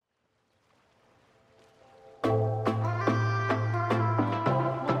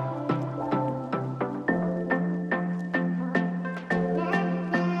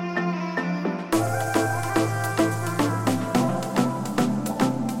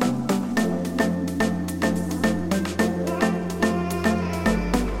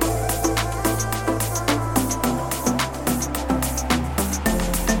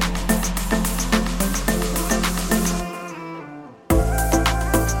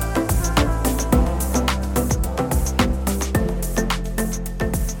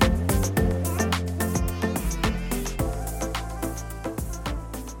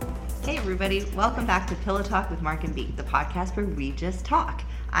Welcome back to Pillow Talk with Mark and B, the podcast where we just talk.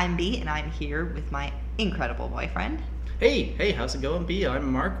 I'm B, and I'm here with my incredible boyfriend. Hey, how's it going, B?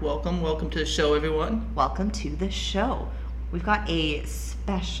 I'm Mark. Welcome to the show, everyone. Welcome to the show. We've got a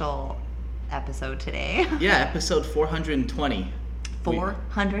special episode today. Yeah, episode 420.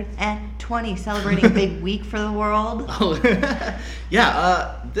 420, celebrating a big week for the world.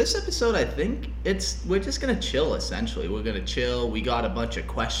 This episode, I think we're just gonna chill. Essentially, we're gonna chill. We got a bunch of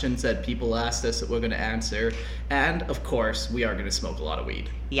questions that people asked us that we're gonna answer, and of course, we are gonna smoke a lot of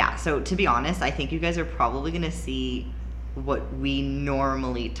weed. Yeah. So to be honest, I think you guys are probably gonna see what we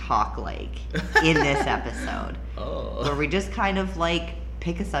normally talk like in this episode, where we just kind of like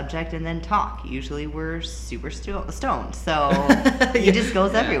pick a subject and then talk. Usually we're super stoned, so it just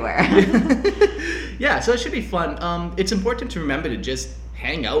goes everywhere. Yeah, so it should be fun. It's important to remember to just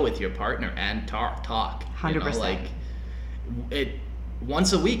hang out with your partner and talk. 100%.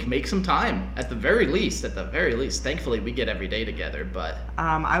 Once a week, make some time at the very least. Thankfully, we get every day together, but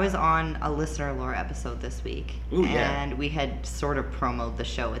I was on a listener lore episode this week. And we had sort of promoted the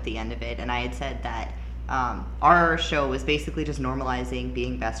show at the end of it, and I had said that our show was basically just normalizing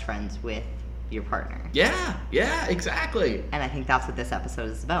being best friends with your partner. Yeah, exactly. And I think that's what this episode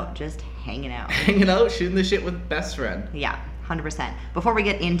is about, just hanging out. Shooting the shit with best friend. Yeah, 100%. Before we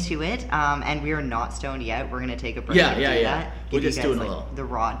get into it, and we are not stoned yet, we're going to take a break to do that. We're just you guys, doing a little. The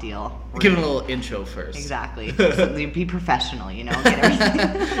raw deal. Giving a little intro first. Exactly. So be professional, get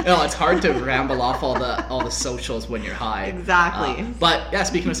everything. No, it's hard to ramble off all the socials when you're high. Exactly. But yeah,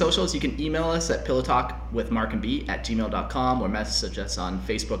 speaking of socials, you can email us at pillowtalkwithmarkandb@gmail.com or message us on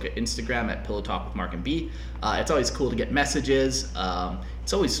Facebook or Instagram at pillowtalkwithmarkandb. It's always cool to get messages.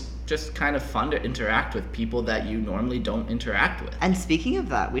 It's always just kind of fun to interact with people that you normally don't interact with. And speaking of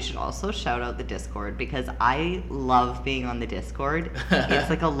that, we should also shout out the Discord, because I love being on the Discord. It's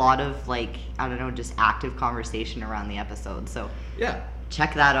like a lot of just active conversation around the episode. So yeah,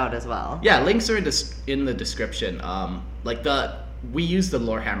 check that out as well. Yeah, links are in the description. We use the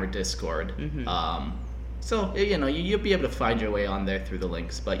Lorehammer Discord. Mm-hmm. So, you'll be able to find your way on there through the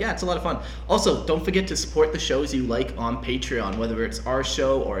links. But yeah, it's a lot of fun. Also, don't forget to support the shows you like on Patreon, whether it's our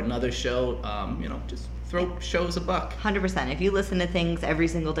show or another show. Just throw shows a buck. 100%. If you listen to things every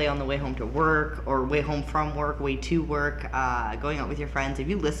single day on the way home to work, or way home from work, way to work, going out with your friends, if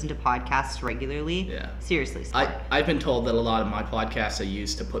you listen to podcasts regularly, seriously, I've been told that a lot of my podcasts are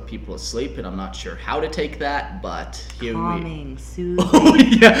used to put people to sleep, and I'm not sure how to take that, but calming, soothing. Oh,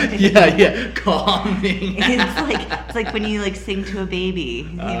 yeah, calming. It's like when you sing to a baby,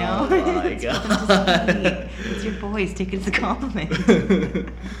 Oh my God. It's your voice, take it as a compliment.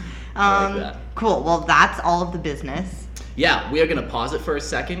 Like cool. Well, that's all of the business. Yeah, we are going to pause it for a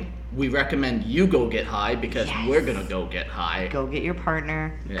second. We recommend you go get high, because we're going to go get high. Go get your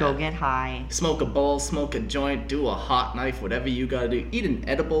partner. Yeah. Go get high. Smoke a bowl, smoke a joint, do a hot knife, whatever you got to do. Eat an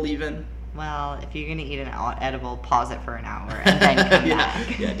edible even. Well, if you're going to eat an edible, pause it for an hour and then come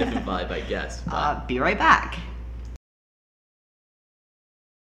back. Yeah, different vibe, I guess. Be right back.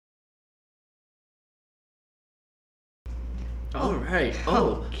 All right.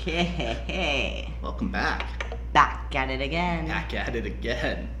 Okay. Welcome back. Back at it again.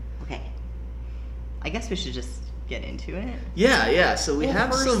 Okay. I guess we should just get into it. Yeah. So we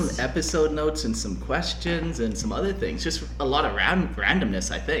have some episode notes and some questions and some other things. Just a lot of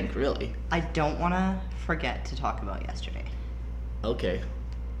randomness, I think, really. I don't want to forget to talk about yesterday. Okay.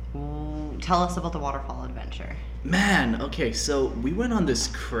 Tell us about the waterfall adventure. Man, okay, so we went on this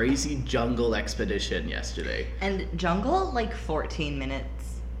crazy jungle expedition yesterday. And jungle, 14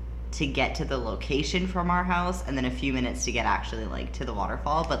 minutes to get to the location from our house, and then a few minutes to get actually, to the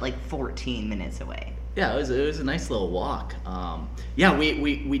waterfall, but, 14 minutes away. Yeah, it was a nice little walk.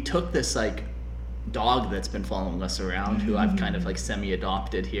 We took this, dog that's been following us around, who I've kind of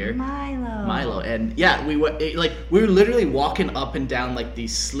semi-adopted here. Milo. And yeah, we were literally walking up and down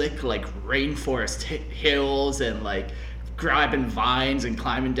these slick rainforest hills, and grabbing vines and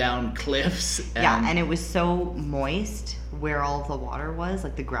climbing down cliffs. And it was so moist where all of the water was,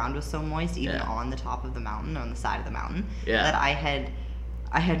 the ground was so moist, even on the top of the mountain, on the side of the mountain, that I had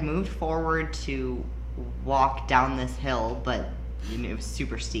moved forward to walk down this hill, but it was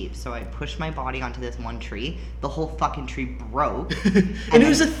super steep, so I pushed my body onto this one tree. The whole fucking tree broke. and it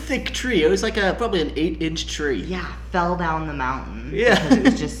was a thick tree. It was probably an 8-inch tree. Yeah, fell down the mountain. Yeah. Because it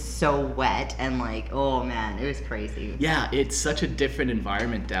was just so wet, and oh man, it was crazy. Yeah, it's such a different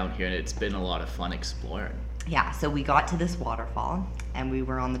environment down here, and it's been a lot of fun exploring. Yeah, so we got to this waterfall, and we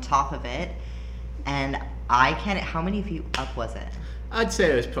were on the top of it. And how many feet up was it? I'd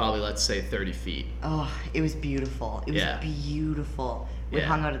say it was probably, let's say, 30 feet. Oh, it was beautiful. It was beautiful. We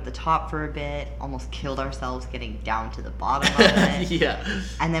hung out at the top for a bit, almost killed ourselves getting down to the bottom of it. Yeah.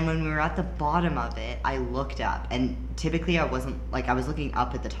 And then when we were at the bottom of it, I looked up. And typically I was looking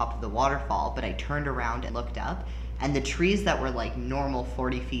up at the top of the waterfall, but I turned around and looked up. And the trees that were like normal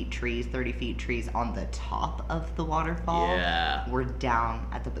 40 feet trees, 30 feet trees on the top of the waterfall were down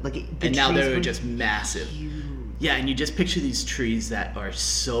at the and now they were just massive. Huge. Yeah, and you just picture these trees that are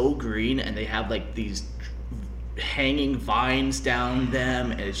so green and they have like these hanging vines down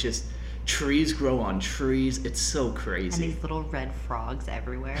them, and it's just trees grow on trees. It's so crazy. And these little red frogs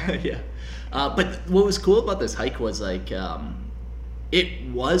everywhere. Yeah. But what was cool about this hike was like it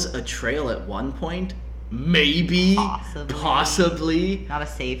was a trail at one point. Maybe, possibly. Not a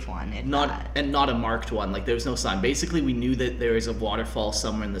safe one. Not a marked one. Like there was no sign. Basically, we knew that there was a waterfall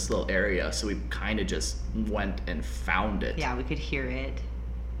somewhere in this little area, so we kind of just went and found it. Yeah, we could hear it,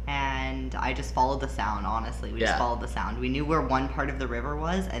 and I just followed the sound. Honestly, we just followed the sound. We knew where one part of the river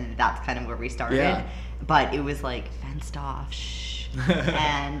was, and that's kind of where we started. Yeah. But it was like fenced off. Shh.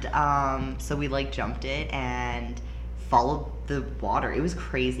 And so we like jumped it and followed the water. It was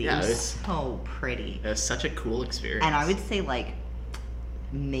crazy. It was so pretty. It was such a cool experience. And I would say like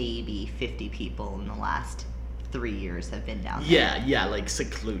maybe 50 people in the last 3 years have been down there. Yeah, like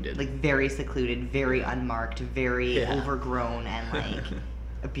secluded. Like very secluded, very unmarked, very overgrown, and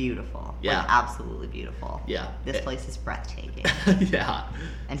like beautiful. Yeah. Like absolutely beautiful. Yeah. This place is breathtaking. Yeah.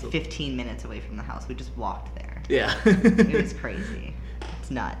 And 15 minutes away from the house. We just walked there. Yeah. It was crazy.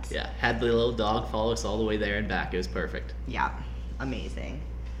 Nuts. Yeah, had the little dog follow us all the way there and back. It was perfect. Yeah, amazing.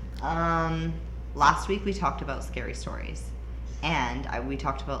 Last week we talked about scary stories, and we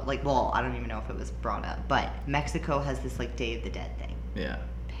talked about I don't even know if it was brought up, but Mexico has this like Day of the Dead thing. Yeah.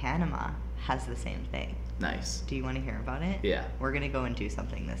 Panama has the same thing. Nice. Do you want to hear about it? Yeah. We're gonna go and do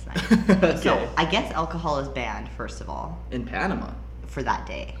something this night. Okay. So I guess alcohol is banned first of all. In Panama. For that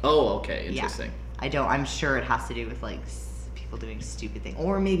day. Oh, okay, interesting. Yeah. I'm sure it has to do with like doing stupid things,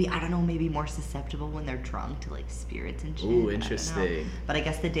 or maybe I don't know, maybe more susceptible when they're drunk to like spirits and shit. Ooh, interesting. But I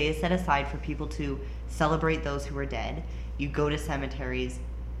guess the day is set aside for people to celebrate those who are dead. You go to cemeteries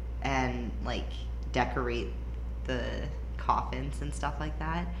and like decorate the coffins and stuff like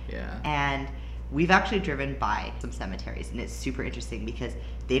that. Yeah. And we've actually driven by some cemeteries, and it's super interesting because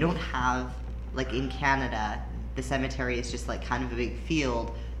they don't have, like in Canada, the cemetery is just like kind of a big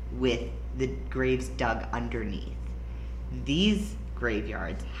field with the graves dug underneath. These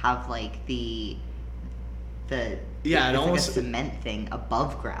graveyards have like the almost a cement thing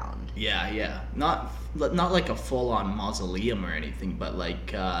above ground. Yeah. Not like a full-on mausoleum or anything, but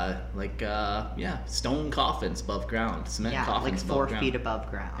like stone coffins above ground, cement coffins like above 4 feet above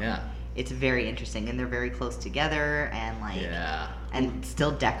ground. Yeah. It's very interesting, and they're very close together, and and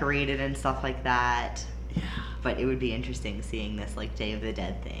still decorated and stuff like that. Yeah. But it would be interesting seeing this like Day of the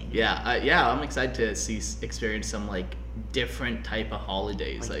Dead thing. Yeah, I'm excited to experience some like different type of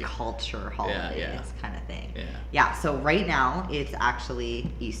holidays, like culture holidays kind of thing. Yeah. So right now it's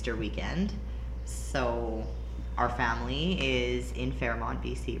actually Easter weekend. So our family is in Fairmont,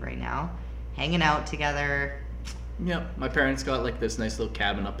 BC right now, hanging out together. Yep, my parents got like this nice little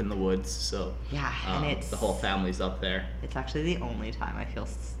cabin up in the woods, so and it's the whole family's up there. It's actually the only time I feel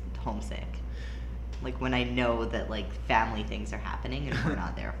homesick. Like when I know that like family things are happening and we're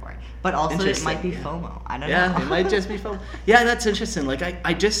not there for it. But also it might be FOMO. I don't know. Yeah, it might just be FOMO. Yeah, that's interesting. Like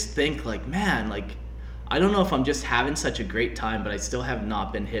I just think like, man, like I don't know if I'm just having such a great time, but I still have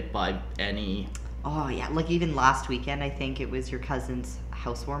not been hit by any. Oh yeah, like even last weekend I think it was your cousin's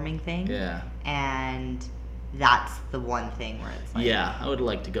housewarming thing. Yeah. And that's the one thing where it's like, yeah, I would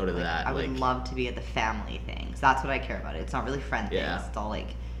like to go to that. I would love to be at the family things. That's what I care about. It's not really friend things. It's all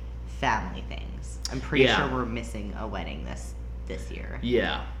like family things. I'm pretty sure we're missing a wedding this year.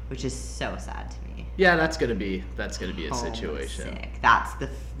 Yeah. Which is so sad to me. Yeah, that's gonna be a situation. Sick. That's the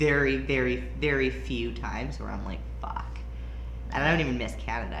very, very, very few times where I'm like, fuck. And I don't even miss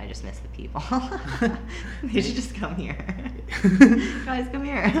Canada. I just miss the people. They should just come here. Guys, come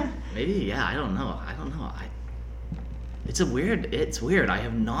here. Maybe. Yeah. I don't know. It's weird. I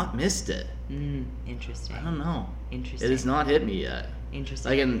have not missed it. Interesting. I don't know. Interesting. It has not hit me yet.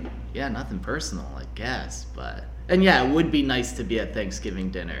 Interesting. Like, nothing personal, I guess, but it would be nice to be at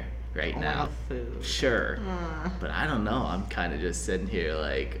Thanksgiving dinner right now. Food. Sure. But I don't know. I'm kind of just sitting here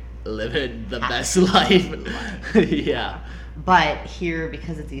like living the best life. Yeah. But here,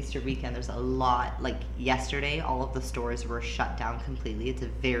 because it's Easter weekend, there's a lot. Like yesterday, all of the stores were shut down completely. It's a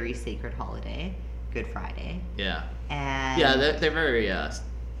very sacred holiday, Good Friday. Yeah. And yeah, they're very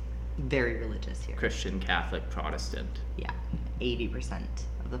very religious here. Christian, Catholic, Protestant. Yeah, 80%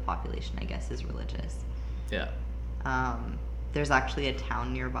 of the population, I guess, is religious. Yeah. There's actually a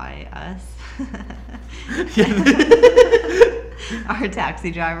town nearby us. Our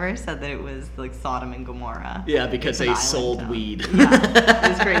taxi driver said that it was like Sodom and Gomorrah. Yeah, because they sold weed. Yeah,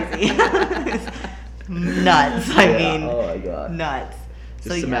 it was crazy. Nuts. I mean, oh my God. Nuts.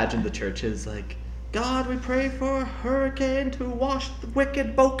 Just imagine the churches like, God, we pray for a hurricane to wash the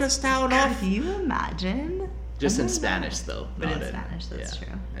wicked Bocas town off. Can you imagine? Just in Spanish, though. But in Spanish, that's true.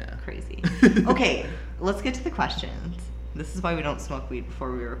 Yeah. Crazy. Okay, let's get to the questions. This is why we don't smoke weed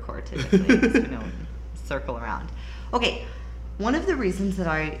before we record typically, because we don't circle around. Okay, one of the reasons that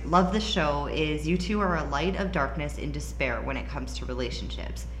I love this show is you two are a light of darkness in despair when it comes to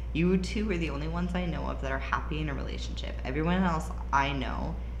relationships. You two are the only ones I know of that are happy in a relationship. Everyone else I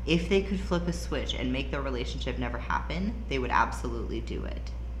know, if they could flip a switch and make their relationship never happen, they would absolutely do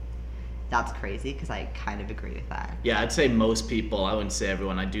it. That's crazy because I kind of agree with that. Yeah, I'd say most people. I wouldn't say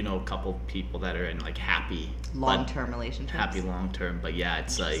everyone. I do know a couple people that are in like happy long-term relationships. Happy long-term, but yeah,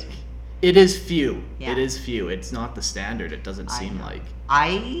 it's like it is few. Yeah. It is few. It's not the standard. It doesn't seem like.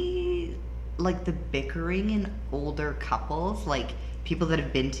 I like the bickering in older couples, like people that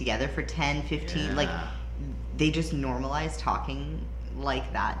have been together for 10, 15, like they just normalize talking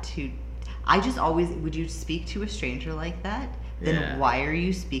like that to. I just always, would you speak to a stranger like that? Then why are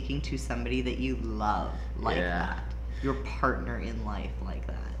you speaking to somebody that you love like that? Your partner in life like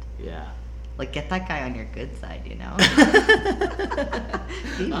that? Yeah. Like, get that guy on your good side, you know?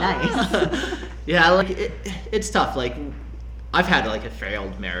 Be nice. Yeah, like, it's tough. Like, I've had, like, a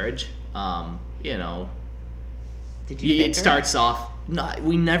failed marriage. You know. Did you It starts off... No,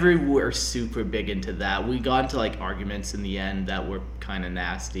 we never were super big into that. We got into, like, arguments in the end that were kind of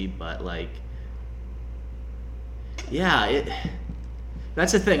nasty, but, like... Yeah,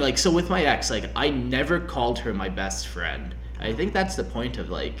 that's the thing. Like, so with my ex, like, I never called her my best friend. I think that's the point of,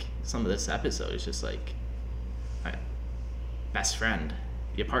 like, some of this episode. It's just, like, best friend.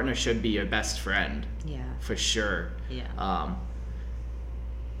 Your partner should be your best friend. Yeah. For sure. Yeah.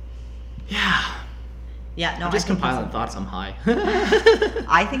 Yeah, no, I'm just compiling thoughts. I'm high.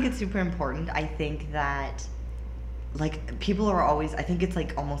 I think it's super important. I think that, like, people are always, I think it's,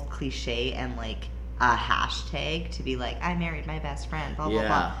 like, almost cliche and, like, a hashtag to be like, I married my best friend, blah, blah,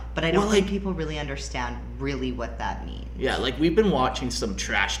 blah. But I don't think people really understand really what that means. Yeah, like, we've been watching some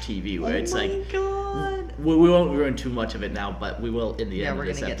trash TV where it's like... Oh my God. We won't ruin too much of it now, but we will in the end of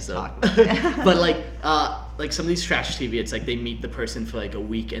this episode. Yeah, we're going to get to talk about it. But, like some of these trash TV, it's like they meet the person for, like, a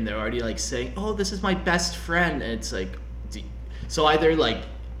week and they're already, like, saying, oh, this is my best friend. And it's like... So either, like,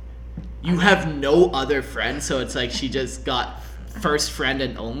 you have no other friends, so it's like she just got... first friend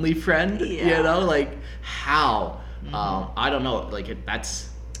and only friend, you know, like how? I don't know, like that's.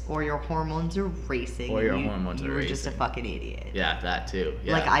 Or your hormones are racing. Or your hormones are racing. You were just a fucking idiot. Yeah, that too.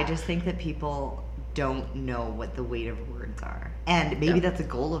 Yeah. Like, I just think that people don't know what the weight of words are, and maybe that's a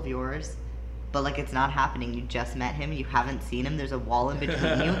goal of yours, but like it's not happening. You just met him, you haven't seen him. There's a wall in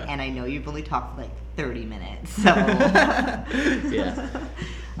between you, and I know you've only talked for like 30 minutes. So.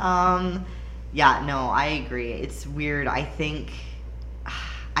 Yeah. Yeah, no, I agree. It's weird. I think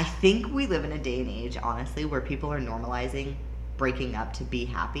we live in a day and age, honestly, where people are normalizing breaking up to be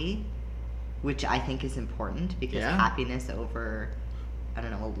happy, which I think is important because happiness over, I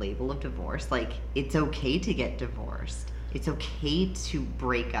don't know, a label of divorce. Like, it's okay to get divorced. It's okay to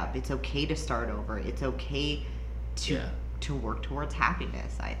break up. It's okay to start over. It's okay to work towards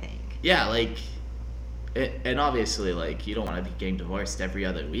happiness, I think. Yeah, like... and obviously, like, you don't want to be getting divorced every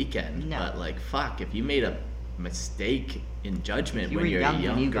other weekend. No. But, like, fuck, if you made a mistake in judgment when you're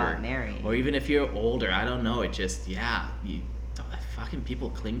younger, you got married, or even if you're older, I don't know. It just, fucking people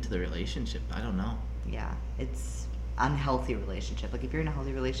cling to the relationship. I don't know. Yeah, it's unhealthy relationship. Like, if you're in a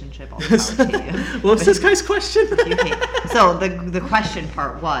healthy relationship, all the power to you. What's this guy's question? So the question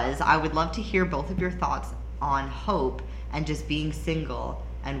part was, I would love to hear both of your thoughts on hope and just being single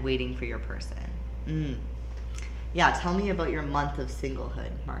and waiting for your person. Yeah, tell me about your month of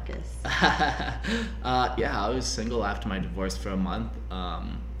singlehood, Marcus. Yeah, I was single after my divorce for a month.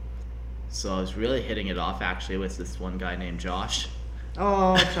 So I was really hitting it off, actually, with this one guy named Josh.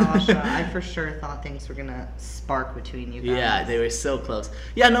 Oh, Joshua. I for sure thought things were going to spark between you guys. Yeah, they were so close.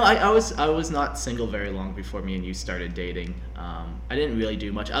 Yeah, no, I was not single very long before me and you started dating. I didn't really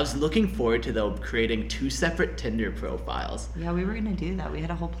do much. I was looking forward to, though, creating 2 separate Tinder profiles. Yeah, we were going to do that. We had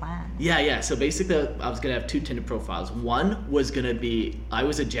a whole plan. Yeah. So basically, I was going to have 2 Tinder profiles. One was going to be, I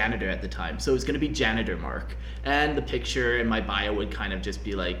was a janitor at the time, so it was going to be Janitor Mark. And the picture in my bio would kind of just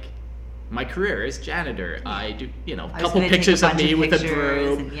be like, my career is janitor. I do, a couple pictures of me with a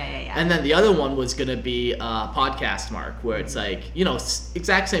broom. And then the other one was going to be podcast Mark, where it's like,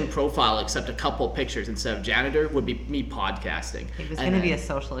 exact same profile except a couple pictures. Instead of janitor would be me podcasting. It was going to be a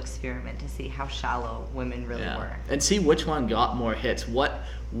social experiment to see how shallow women really were. And see which one got more hits.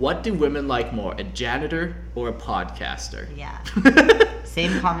 What do women like more, a janitor or a podcaster? Yeah.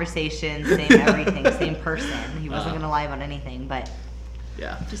 Same conversation, same everything, same person. He wasn't going to lie about anything, but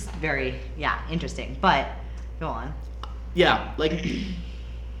just very, interesting. But go on. Yeah,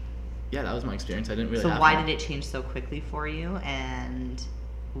 that was my experience. I didn't really. So why did it change so quickly for you, and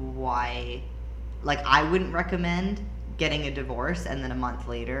why? I wouldn't recommend getting a divorce and then a month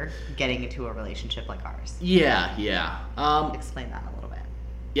later getting into a relationship like ours. Yeah. Explain that a little bit.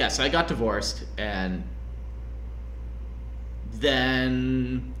 Yeah, so I got divorced, and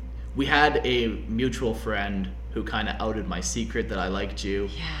then we had a mutual friend who kind of outed my secret that I liked you.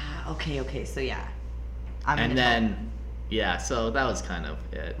 Yeah, okay, so yeah. So that was kind of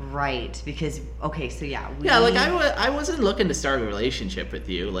it. Right, because, okay, so yeah. I wasn't looking to start a relationship with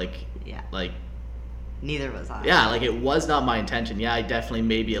you, neither was I. Yeah, it was not my intention. Yeah, I definitely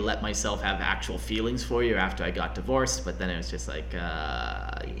maybe let myself have actual feelings for you after I got divorced, but then it was just I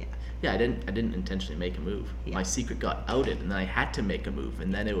didn't intentionally make a move. Yeah. My secret got outed, and then I had to make a move,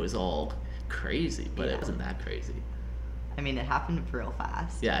 and then it was all crazy, but it wasn't that crazy. I mean, it happened real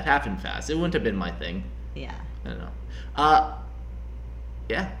fast. Yeah, it happened fast. It wouldn't have been my thing. Yeah. I don't know.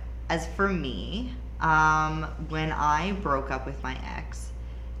 Yeah. As for me, when I broke up with my ex,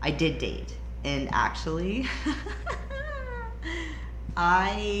 I did date. And actually,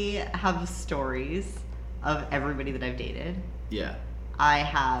 I have stories of everybody that I've dated. Yeah. I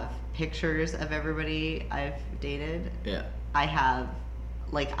have pictures of everybody I've dated. Yeah. I have,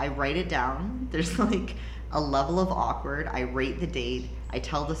 I write it down. There's, a level of awkward. I rate the date. I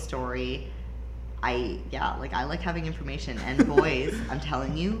tell the story. I like having information. And boys, I'm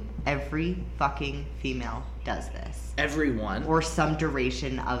telling you, every fucking female does this. Everyone. Or some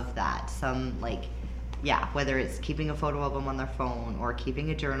duration of that. Some, whether it's keeping a photo album on their phone, or keeping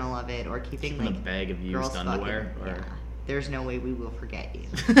a journal of it, or keeping, a bag of used underwear. There's no way we will forget you.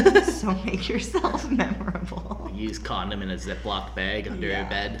 So make yourself memorable. Use condom in a Ziploc bag under your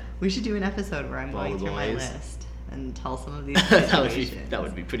bed. We should do an episode where I'm going through my list and tell some of these situations. that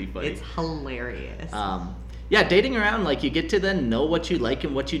would be pretty funny. It's hilarious. Dating around, you get to then know what you like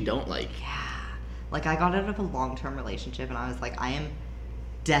and what you don't like. Yeah. I got out of a long-term relationship, and I was like, I am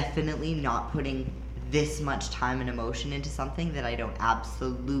definitely not putting this much time and emotion into something that I don't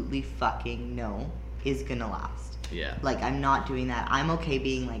absolutely fucking know is gonna last. Yeah. I'm not doing that. I'm okay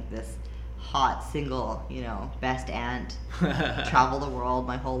being this hot, single, best aunt, travel the world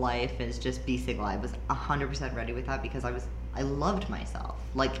my whole life, and just be single. I was 100% ready with that because I loved myself.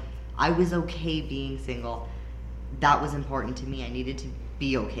 I was okay being single. That was important to me. I needed to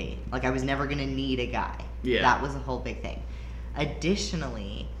be okay. I was never going to need a guy. Yeah. That was a whole big thing.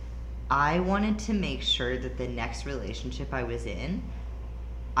 Additionally, I wanted to make sure that the next relationship I was in,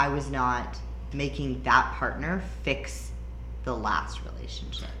 I was not making that partner fix the last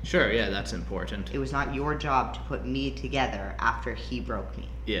relationship. Sure, yeah, that's important. It was not your job to put me together after he broke me.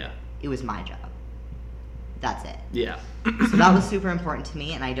 Yeah. It was my job. That's it. Yeah. So that was super important to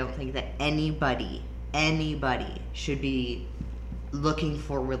me, and I don't think that anybody should be looking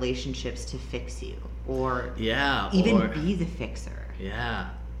for relationships to fix you or even be the fixer. Yeah.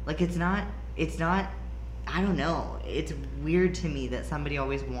 It's not I don't know. It's weird to me that somebody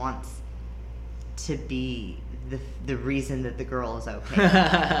always wants to be the reason that the girl is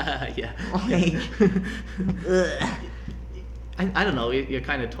okay. Yeah. Ugh. I don't know. You're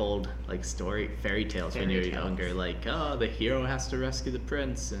kind of told fairy tales when you're younger. The hero has to rescue the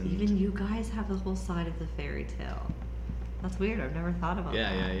prince, and even you guys have the whole side of the fairy tale. That's weird. I've never thought about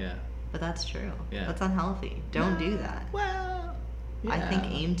that. Yeah. But that's true. Yeah. That's unhealthy. Don't do that. Well, yeah. I think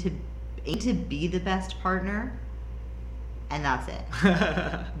aim to be the best partner, and that's it.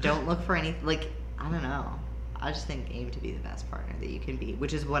 Don't look for any I don't know. I just think aim to be the best partner that you can be,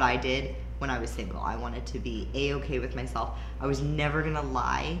 which is what I did when I was single. I wanted to be A-okay with myself. I was never going to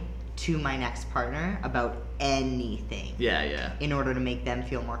lie to my next partner about anything. Yeah. In order to make them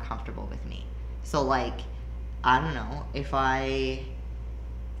feel more comfortable with me. So I don't know, if I'm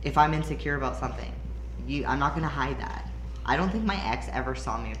insecure about something, I'm not going to hide that. I don't think my ex ever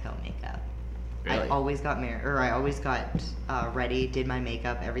saw me without makeup. Really? I always got married, or I always got ready, did my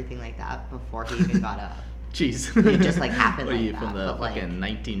makeup, everything like that before he even got up. Jeez. It just happened. What are you, from the fucking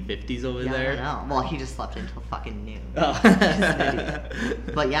 1950s over there? I don't know. Well, he just slept until fucking noon. Oh.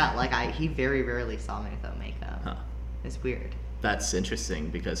 But yeah, he very rarely saw me without makeup. Huh. It's weird. that's interesting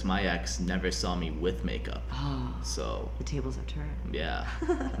because my ex never saw me with makeup. Oh, so the tables have turned. Yeah,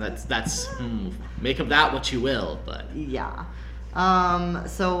 that's make of that what you will, but yeah.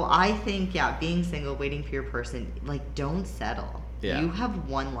 So I think being single, waiting for your person, like don't settle. Yeah. You have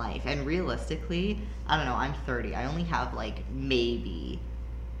one life, and realistically, I don't know. I'm 30. I only have like maybe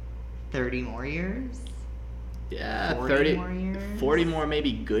 30 more years. Yeah, 30 more years. 40 more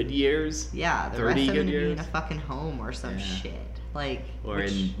maybe good years. Yeah, the 30 rest of them be in a fucking home or some shit. Like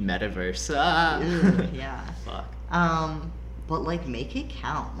in metaverse. Yeah. Fuck. But like make it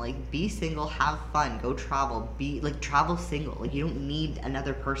count. Like be single, have fun, go travel, travel single. Like you don't need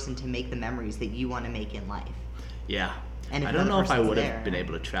another person to make the memories that you want to make in life. Yeah. And I don't know if I would have been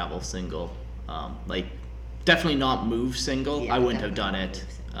able to travel single. Like definitely not move single. Yeah, I wouldn't have done it.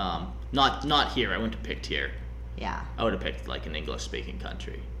 Not here. I wouldn't have picked here. Yeah. I would have picked like an English speaking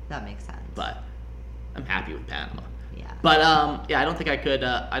country. That makes sense. But I'm happy with Panama. Yeah. But I don't think I could.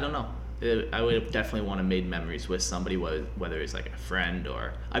 I don't know. I would have definitely want to made memories with somebody, whether it's like a friend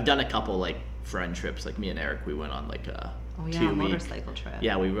or I've done a couple like friend trips. Like me and Eric, we went on like a 2-week motorcycle trip.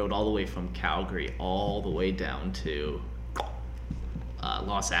 Yeah, we rode all the way from Calgary all the way down to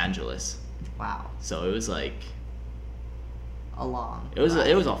Los Angeles. Wow. So it was like a long. It was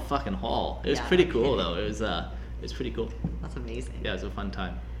a fucking haul. It was pretty cool though. It was pretty cool. That's amazing. Yeah, it was a fun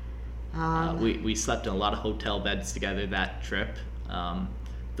time. We slept in a lot of hotel beds together that trip.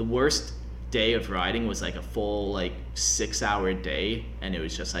 The worst day of riding was like a full 6-hour day, and it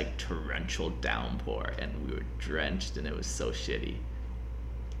was just like torrential downpour, and we were drenched, and it was so shitty.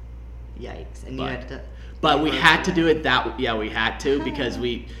 Yikes! And you had to. But we had to do it we had to because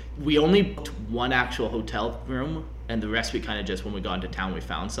we only booked one actual hotel room, and the rest we kind of just when we got into town we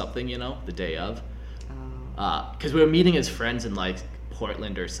found something, the day of. Because we were meeting as friends in like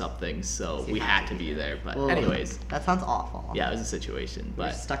Portland or something, so we had to be there. But anyways, that sounds awful. Yeah, it was a situation. But we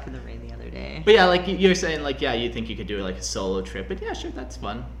were stuck in the rain the other day. But yeah, like you're saying, you think you could do like a solo trip, but yeah, sure, that's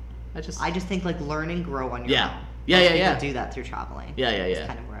fun. I just think like learn and grow on your own. Yeah. Do that through traveling. Yeah. That's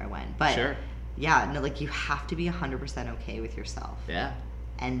kind of where I went. But sure. Yeah, no, you have to be 100% okay with yourself. Yeah.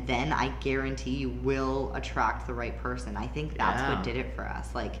 And then I guarantee you will attract the right person. I think that's what did it for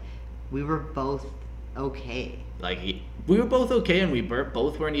us. We were both okay. We were both okay, and we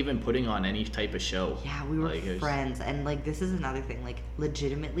both weren't even putting on any type of show. Yeah, we were friends, and this is another thing,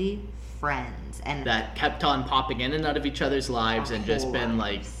 legitimately friends, and that kept on popping in and out of each other's lives, and just been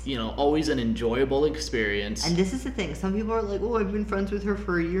always an enjoyable experience. And this is the thing: some people are like, "Oh, I've been friends with her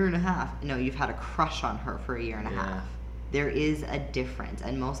for a year and a half." No, you've had a crush on her for a year and a half. There is a difference,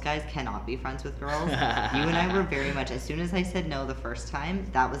 and most guys cannot be friends with girls. You and I were very much. As soon as I said no the first time,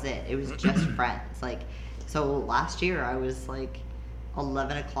 that was it. It was just friends. So last year I was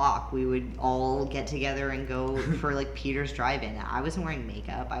 11 o'clock. We would all get together and go for Peter's Drive-In. I wasn't wearing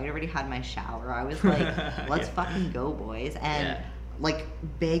makeup. I had already had my shower. I was like, let's fucking go, boys. And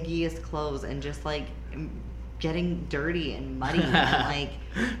baggiest clothes and just getting dirty and muddy and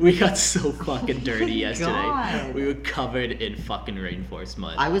we got so fucking dirty yesterday. God. We were covered in fucking rainforest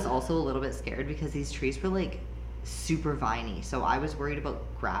mud. I was also a little bit scared because these trees were super viney, so I was worried about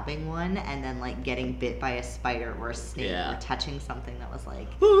grabbing one and then getting bit by a spider or a snake or touching something that was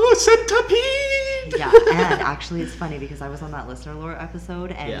centipede. Yeah, and actually it's funny because I was on that listener lore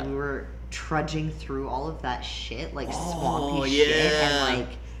episode and we were trudging through all of that shit, swampy shit, and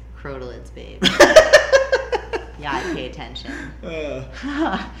crotalids, babe. Yeah, I pay attention.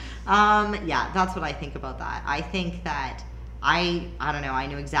 Yeah, that's what I think about that. I think that I don't know, I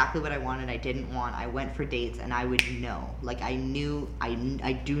knew exactly what I wanted, I didn't want. I went for dates and I would know. I knew I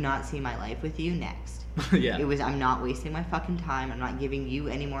do not see my life with you next. Yeah. It was, I'm not wasting my fucking time. I'm not giving you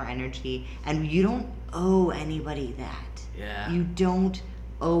any more energy. And you don't owe anybody that. Yeah. You don't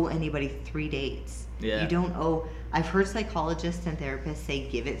owe anybody 3 dates. Yeah. You don't owe. I've heard psychologists and therapists say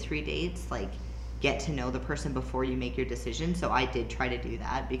give it 3 dates. Get to know the person before you make your decision. So I did try to do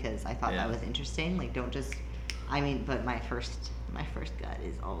that because I thought that was interesting. Don't just. But my first gut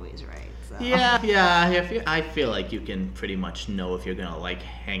is always right. So. Yeah. I feel like you can pretty much know if you're gonna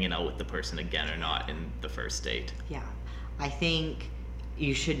hanging out with the person again or not in the first date. Yeah, I think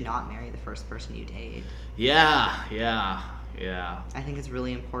you should not marry the first person you date. Yeah. I think it's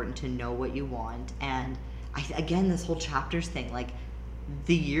really important to know what you want, and again, this whole chapters thing.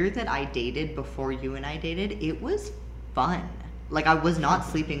 The year that I dated before you and I dated, it was fun. I was not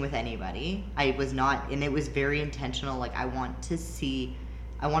sleeping with anybody. I was not, and it was very intentional. I want to see,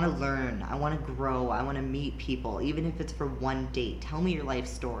 I want to learn, I want to grow, I want to meet people, even if it's for one date. Tell me your life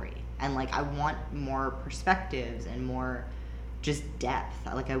story. And I want more perspectives and more just depth.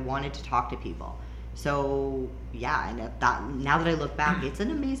 I wanted to talk to people. So yeah, and that now that I look back, it's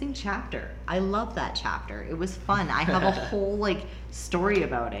an amazing chapter. I love that chapter. It was fun. I have a whole like story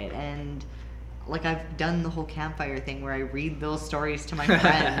about it, and like I've done the whole campfire thing where I read those stories to my friends,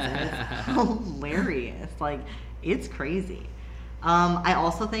 and it's hilarious. Like it's crazy. I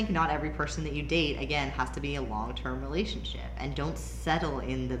also think not every person that you date, again, has to be a long-term relationship, and don't settle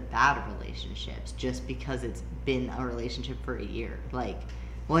in the bad relationships just because it's been a relationship for a year. Like,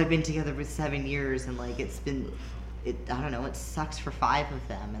 well, I've been together for 7 years, and like I don't know, it sucks for 5 of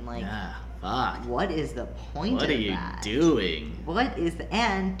them, and like, yeah, fuck. What is the point of that? What are you doing?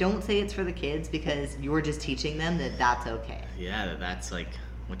 And don't say it's for the kids, because you're just teaching them that that's okay. Yeah, that's like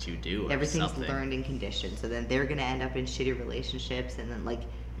what you do. Or everything's something. Learned and conditioned, so then they're gonna end up in shitty relationships, and then like,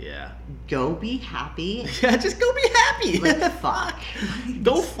 yeah, go be happy. Yeah, just go be happy. Like, fuck.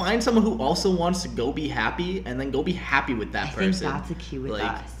 Go find someone who also wants to go be happy, and then go be happy with that person. I think that's a key with like,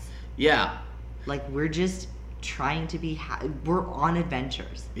 us. Yeah. Like, we're just trying to be we're on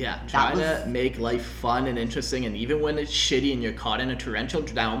adventures. Yeah, trying to make life fun and interesting, and even when it's shitty and you're caught in a torrential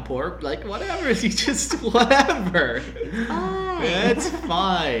downpour, like, whatever, you just whatever. It's fine. It's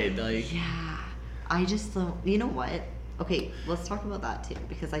fine. Like, yeah, I just don't. You know what? Okay, let's talk about that too,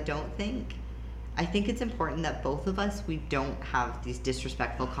 because I think it's important that both of us, we don't have these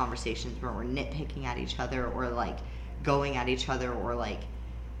disrespectful conversations where we're nitpicking at each other, or like going at each other, or like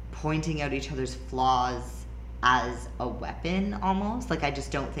pointing out each other's flaws as a weapon almost. Like, I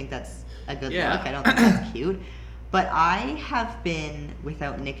just don't think that's a good look. I don't think that's cute. But I have been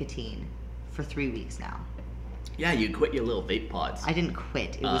without nicotine for 3 weeks now. Yeah, you quit your little vape pods. I didn't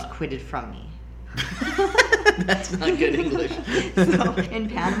quit. It was quitted from me. That's not good English. So in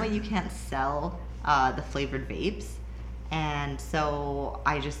Panama, you can't sell the flavored vapes. And so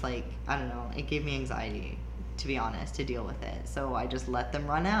I just, like, I don't know, it gave me anxiety, to be honest, to deal with it. So I just let them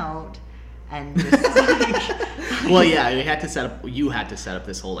run out. And just like, well, yeah, you had to set up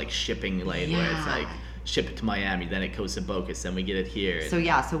this whole like shipping lane where it's like ship it to Miami, then it goes to Bocas, then we get it here. So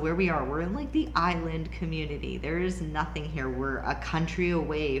yeah, so where we are, we're in like the island community. There is nothing here. We're a country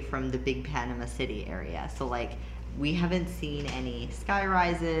away from the big Panama City area. So like, we haven't seen any sky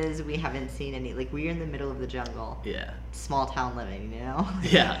rises. We haven't seen any, like, we're in the middle of the jungle. Yeah. Small town living, you know?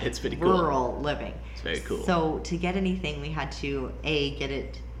 Yeah, it's pretty cool. Rural living. It's very cool. So to get anything, we had to get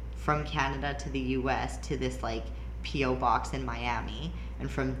it from Canada to the US to this like P.O. box in Miami, and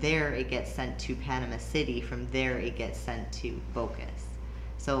from there it gets sent to Panama City. From there it gets sent to Bocas.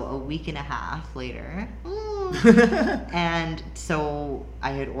 So a week and a half later, and so I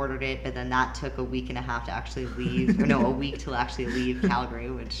had ordered it, but then that took a week and a half to actually leave, or no, a week to actually leave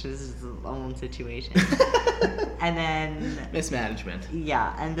Calgary, which is its own situation. And then mismanagement.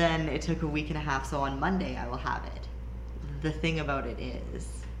 Yeah, and then it took a week and a half, so on Monday I will have it. The thing about it is,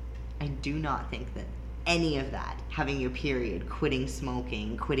 I do not think that any of that, having your period, quitting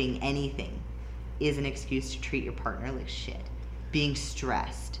smoking, quitting anything, is an excuse to treat your partner like shit. Being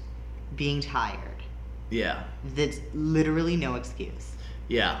stressed, being tired. Yeah. That's literally no excuse.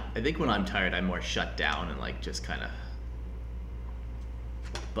 Yeah, I think when I'm tired, I'm more shut down and like just kind of.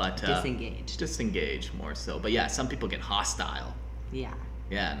 But disengaged more so. But yeah, some people get hostile. Yeah.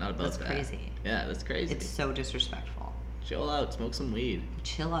 Yeah, not about that. That's crazy. Yeah, that's crazy. It's so disrespectful. Chill out, smoke some weed.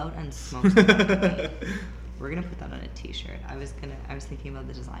 Chill out and smoke some weed. We're gonna put that on a t-shirt. I was thinking about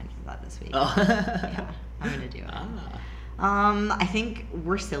the design for that this week. Oh. Yeah, I'm gonna do it. I think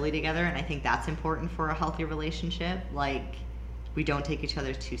we're silly together, and I think that's important for a healthy relationship. Like, we don't take each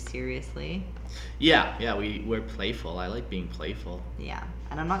other too seriously. Yeah, we're playful. I like being playful. Yeah,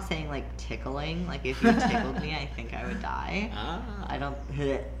 and I'm not saying like tickling. Like, if you tickled me, I think I would die. I don't.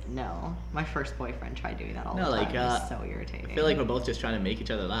 No, my first boyfriend tried doing that all the time. It was so irritating. I feel like we're both just trying to make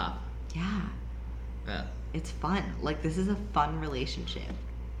each other laugh. Yeah. Yeah. It's fun. Like, this is a fun relationship.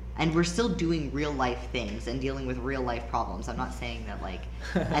 And we're still doing real life things and dealing with real life problems. I'm not saying that, like,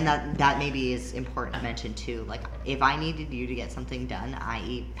 and that maybe is important to mention too. Like, if I needed you to get something done,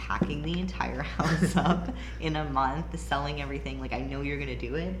 i.e. packing the entire house up in a month, selling everything, like, I know you're going to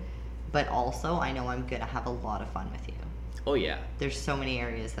do it. But also, I know I'm going to have a lot of fun with you. Oh, yeah. There's so many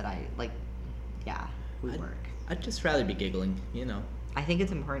areas that I, like, yeah, we work. I'd just rather be giggling, you know. I think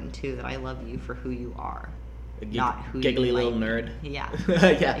it's important too that I love you for who you are. Not who giggly you little like. nerd. Yeah.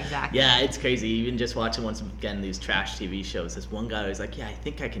 Yeah. Exactly. Yeah, it's crazy. Even just watching once again these trash TV shows. This one guy was like, "Yeah, I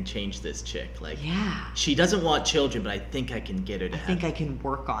think I can change this chick. Like, yeah, she doesn't want children, but I think I can get her to. I think I can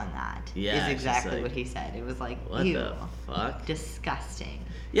work on that." Yeah, is exactly like, what he said. It was like, what ew, the fuck? Disgusting.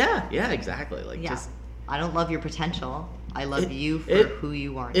 Yeah, exactly. Like, yeah. just. I don't love your potential. I love you for who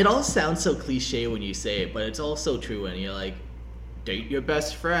you are. It all sounds so cliche when you say it, but it's also true when you're like, date your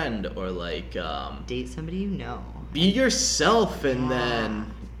best friend, or like date somebody you know. Be yourself, and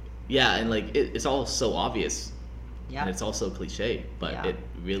then and like it's all so obvious. Yeah. And it's also cliche, but it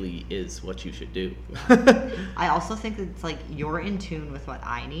really is what you should do. I also think that it's like you're in tune with what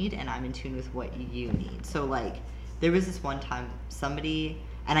I need, and I'm in tune with what you need. So like there was this one time somebody,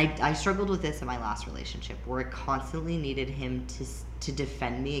 and I struggled with this in my last relationship, where I constantly needed him to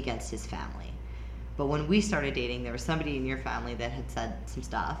defend me against his family. But when we started dating, there was somebody in your family that had said some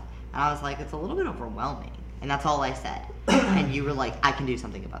stuff, and I was like, it's a little bit overwhelming. And that's all I said. And you were like, I can do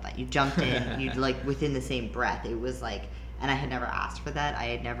something about that. You jumped in, you like within the same breath. It was like, and I had never asked for that. I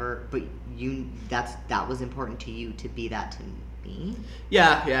had never, but that was important to you to be that to me.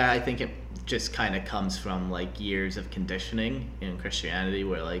 Yeah, I think it just kind of comes from like years of conditioning in Christianity,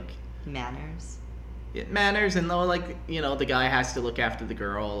 where like manners. It manners, and though like the guy has to look after the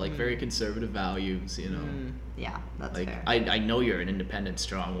girl, like very conservative values, Yeah, that's like, fair. I know you're an independent,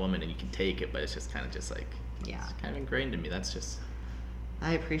 strong woman, and you can take it, but it's just kind of just like it's kind of ingrained in me. That's just.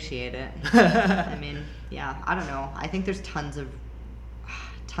 I appreciate it. I mean, I don't know. I think there's tons of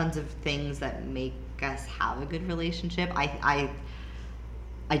things that make us have a good relationship. I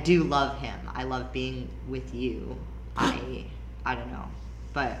do love him. I love being with you. I don't know,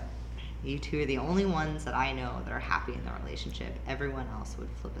 but you two are the only ones that I know that are happy in their relationship. Everyone else would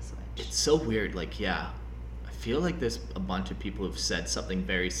flip a switch. It's so weird. Like, I feel like there's a bunch of people who've said something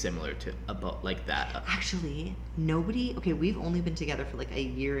very similar to about like that. Actually, nobody. Okay, we've only been together for like a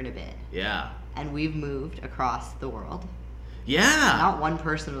year and a bit. Yeah. And we've moved across the world. Yeah. Not one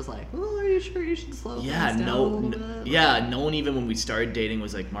person was like, "Oh, are you sure you should slow things down a little bit?" No one even when we started dating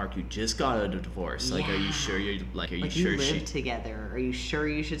was like, "Mark, you just got out of a divorce. Like, are you sure you're like, are you sure you live together? Are you sure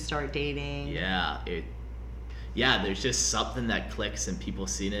you should start dating?" Yeah, there's just something that clicks, and people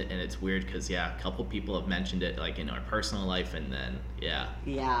seen it, and it's weird because a couple people have mentioned it like in our personal life, and then yeah,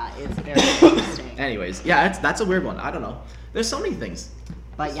 it's very interesting. Anyways, that's a weird one. I don't know. There's so many things.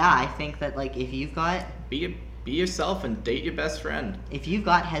 But I think that like if you've got be yourself and date your best friend. If you've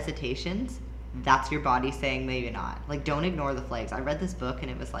got hesitations, that's your body saying maybe not. Like, don't ignore the flags. I read this book, and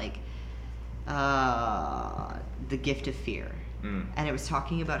it was like The Gift of Fear. And it was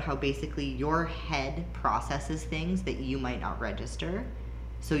talking about how basically your head processes things that you might not register.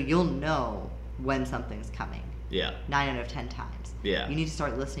 So you'll know when something's coming. Yeah. 9 out of 10 times. Yeah. You need to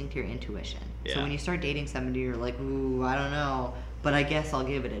start listening to your intuition. Yeah. So when you start dating somebody, you're like, ooh, I don't know, but I guess I'll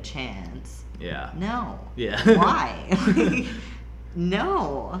give it a chance. Yeah. No. Yeah. Why?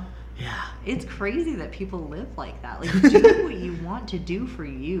 No. Yeah. It's crazy that people live like that. Like, do what you want to do for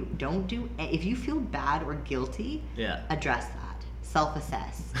you. Don't do... If you feel bad or guilty, address that.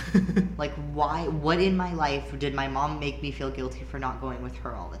 Self-assess. Like, why? What in my life did my mom make me feel guilty for not going with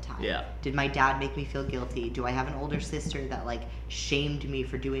her all the time? Yeah. Did my dad make me feel guilty? Do I have an older sister that, like, shamed me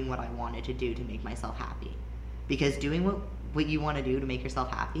for doing what I wanted to do to make myself happy? Because doing what you want to do to make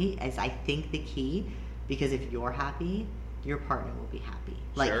yourself happy is, I think, the key. Because if you're happy, your partner will be happy.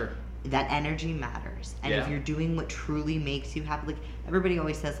 Like, that energy matters. And if you're doing what truly makes you happy, like, everybody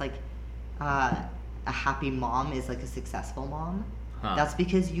always says, like, a happy mom is like a successful mom. That's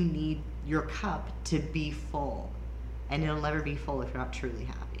because you need your cup to be full. And it'll never be full if you're not truly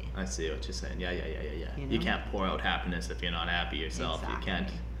happy. I see what you're saying. Yeah. You know? You can't pour out happiness if you're not happy yourself. Exactly. You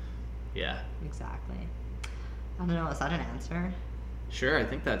can't. Yeah. Exactly. I don't know. Is that an answer? Sure. I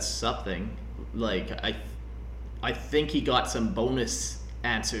think that's something. Like, I think he got some bonus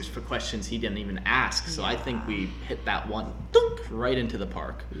answers for questions he didn't even ask. So I think we hit that one right into the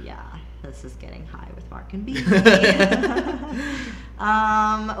park. Yeah. This is getting high with Mark and B.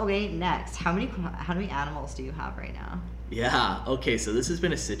 Okay, next. How many animals do you have right now? Yeah. Okay, so this has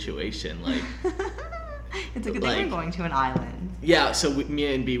been a situation like. It's a good thing we're going to an island. Yeah. So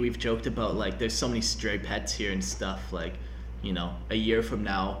me and B, we've joked about like there's so many stray pets here and stuff. Like, a year from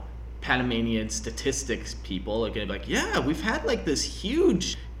now, Panamanian statistics people are gonna be like, yeah, we've had like this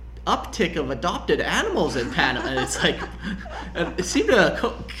huge uptick of adopted animals in Panama, and it's like it seemed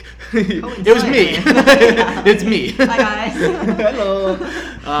to it was me. It's me. Hi guys. Hello.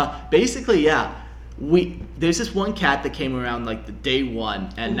 Basically, there's this one cat that came around like the day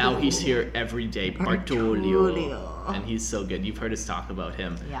one, and now he's here every day, Bartolio. And he's so good. You've heard us talk about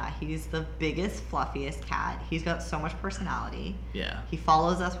him. Yeah, he's the biggest, fluffiest cat. He's got so much personality. Yeah. He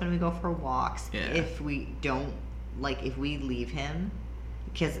follows us when we go for walks. Yeah. If we leave him,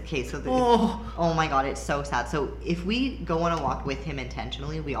 oh my god, it's so sad. So if we go on a walk with him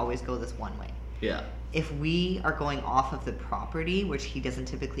intentionally, we always go this one way. Yeah. If we are going off of the property, which he doesn't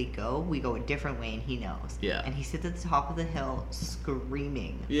typically go, we go a different way, and he knows. Yeah. And he sits at the top of the hill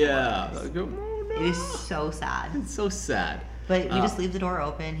screaming. Yeah. Like, oh, no. It is so sad. It's so sad. But we just leave the door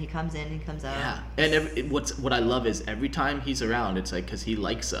open. He comes in, he comes out. Yeah, and what I love is every time he's around, it's like because he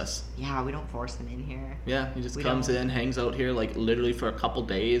likes us. Yeah, we don't force him in here. Yeah, he just comes in, hangs out here like literally for a couple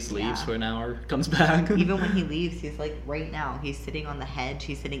days, leaves for an hour, comes back. Even when he leaves, he's like right now. He's sitting on the hedge.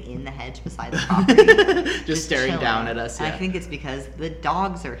 He's sitting in the hedge beside the property, just staring chilling. down at us. Yeah. And I think it's because the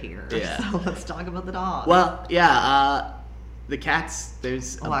dogs are here. Yeah. So let's talk about the dogs. Well, yeah. The cats,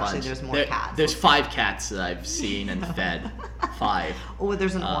 there's a bunch. Actually, there's more cats. There's 5 cats that I've seen and fed. 5. Oh,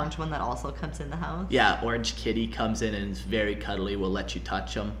 there's an orange one that also comes in the house. Yeah, Orange Kitty comes in and is very cuddly. Will let you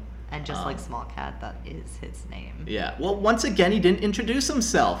touch him. And just like Small Cat, that is his name. Yeah. Well, once again, he didn't introduce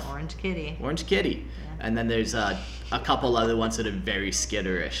himself. Orange Kitty. Orange Kitty. Yeah. And then there's a couple other ones that are very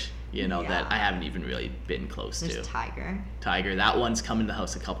skitterish. That I haven't even really been close to. There's Tiger. That one's come in the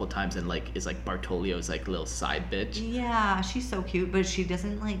house a couple of times and is like Bartolio's like little side bitch. Yeah, she's so cute, but she does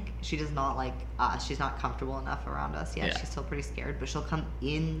not like us. She's not comfortable enough around us yet. Yeah. She's still pretty scared, but she'll come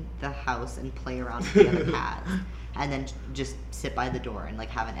in the house and play around with the other cats, and then just sit by the door and like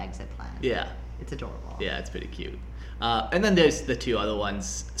have an exit plan. Yeah. It's adorable. Yeah, it's pretty cute. And then there's the 2 other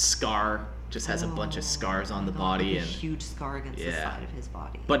ones. Scar just has a bunch of scars on the body, and a huge scar against the side of his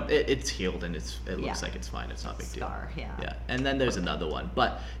body. But it's healed and it looks like it's fine. It's not a big deal. Scar, yeah. Yeah, and then there's another one.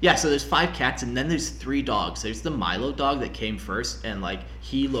 But yeah, so there's 5 cats and then there's 3 dogs. There's the Milo dog that came first, and like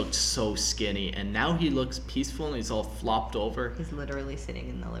he looked so skinny, and now he looks peaceful and he's all flopped over. He's literally sitting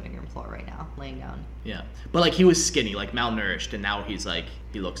in the living room floor right now, laying down. Yeah, but like he was skinny, like malnourished, and now he's like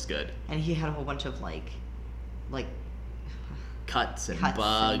he looks good. And he had a whole bunch of like cuts and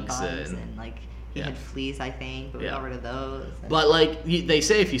bugs and like he had fleas, I think, but we got rid of those. But like they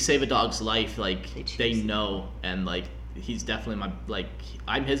say, if you save a dog's life, like they know, and like he's definitely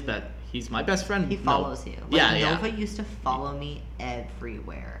I'm his he's my best friend. He follows you. Nova used to follow me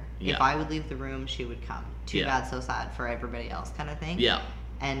everywhere. If I would leave the room, she would come. Too bad, so sad for everybody else, kind of thing. Yeah.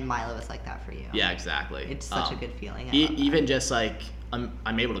 And Milo is like that for you. Yeah, exactly. It's such a good feeling. Even just like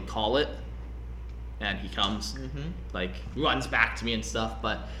I'm able to call it, and he comes, like runs back to me and stuff.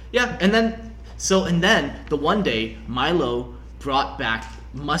 But yeah, and then the one day Milo brought back,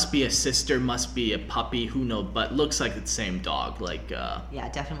 must be a sister, must be a puppy, who knows, but looks like the same dog. Like yeah,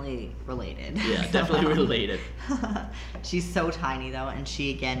 definitely related. Yeah, definitely related. She's so tiny though, and she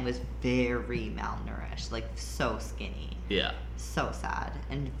again was very malnourished, like so skinny. Yeah. So sad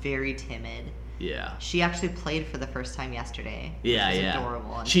and very timid. Yeah. She actually played for the first time yesterday. Yeah, which is yeah.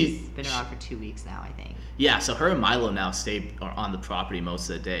 Adorable. And she's been around for 2 weeks now, I think. Yeah, so her and Milo now stay on the property most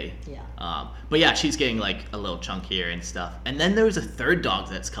of the day. Yeah. But yeah, she's getting like a little chunkier and stuff. And then there was a 3rd dog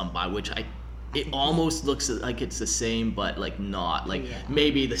that's come by, which it almost looks like it's the same, but like not. Like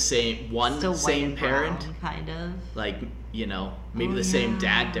maybe the same Still same parent, brown, kind of. Like maybe the same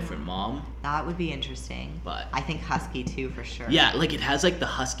dad, different mom. That would be interesting. But I think husky too, for sure. Yeah, like it has like the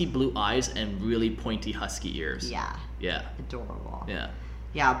husky blue eyes and really pointy husky ears. Yeah. Yeah. Adorable. Yeah.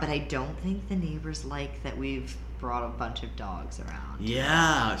 Yeah, but I don't think the neighbors like that we've brought a bunch of dogs around.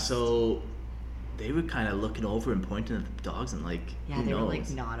 Yeah, so they were kind of looking over and pointing at the dogs and like, yeah, they were like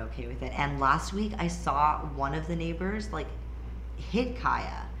not okay with it. And last week I saw one of the neighbors like hit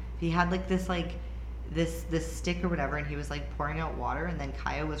Kaya. He had like this stick or whatever, and he was like pouring out water, and then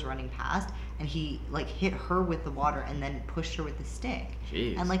Kaya was running past, and he like hit her with the water and then pushed her with the stick.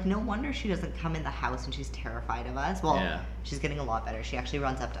 Jeez. And like no wonder she doesn't come in the house, and she's terrified of us. Well, she's getting a lot better. She actually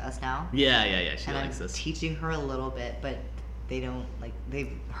runs up to us now. Yeah. She and likes I'm us. Teaching her a little bit, but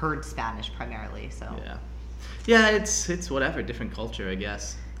they've heard Spanish primarily, so. Yeah, it's whatever, different culture, I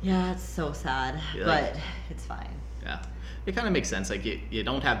guess. Yeah, it's so sad, but it's fine. Yeah. It kind of makes sense. Like, you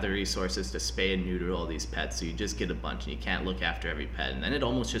don't have the resources to spay and neuter all these pets, so you just get a bunch, and you can't look after every pet, and then it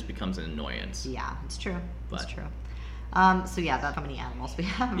almost just becomes an annoyance. Yeah, it's true. It's true. So yeah, that's how many animals we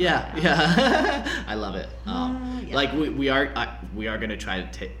have. Yeah, yeah. I love it. Like we are gonna try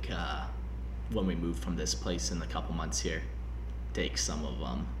to take when we move from this place in a couple months here, take some of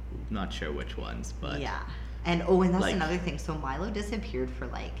them. Not sure which ones, but yeah. And that's like, another thing. So Milo disappeared for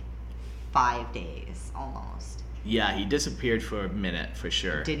like 5 days almost. Yeah, he disappeared for a minute for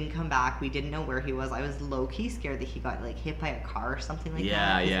sure. Didn't come back. We didn't know where he was. I was low-key scared that he got like hit by a car or something like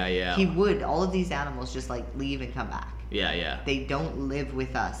that. Yeah. He would. All of these animals just like leave and come back. Yeah. They don't live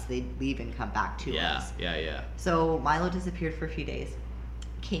with us. They leave and come back to us. Yeah. So Milo disappeared for a few days,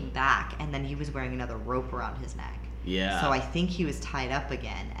 came back, and then he was wearing another rope around his neck. Yeah. So I think he was tied up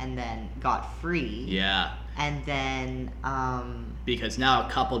again and then got free. Yeah. And then because now a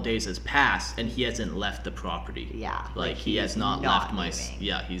couple days has passed and he hasn't left the property. Yeah. Like he has not left my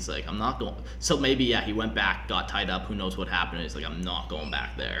yeah, he's like, I'm not going. So maybe he went back, got tied up, who knows what happened. He's like, I'm not going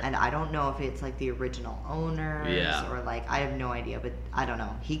back there. And I don't know if it's like the original owners or like, I have no idea, but I don't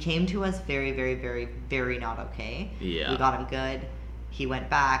know. He came to us very, very, very, very not okay. Yeah. We got him good. He went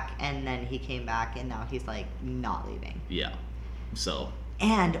back and then he came back and now he's like not leaving. Yeah. So.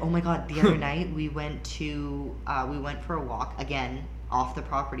 And oh my god, the other night we went for a walk again off the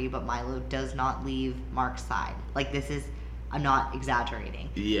property, but Milo does not leave Mark's side. Like this is, I'm not exaggerating.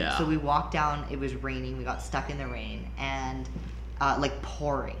 Yeah. So we walked down. It was raining. We got stuck in the rain and like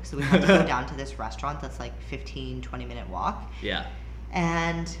pouring. So we had to go down to this restaurant that's like 15-20 minute walk. Yeah.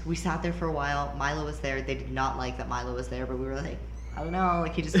 And we sat there for a while. Milo was there. They did not like that Milo was there, but we were like, I don't know,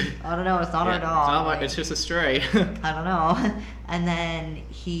 like he just, I don't know, it's not our dog. It's just a stray. I don't know. And then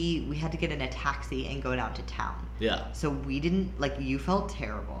we had to get in a taxi and go down to town. Yeah. So we didn't, like, you felt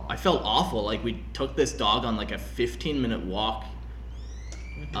terrible. I felt awful. Like we took this dog on like a 15-minute walk.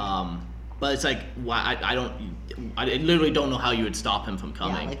 But it's like, why? I literally don't know how you would stop him from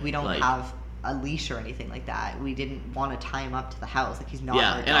coming. Yeah, like we don't have a leash or anything like that. We didn't want to tie him up to the house. Like he's not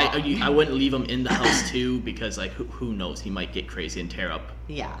our dog. And I wouldn't leave him in the house too because like who knows, he might get crazy and tear up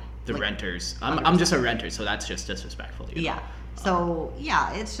the renters. I'm just a renter, so that's just disrespectful. Yeah. So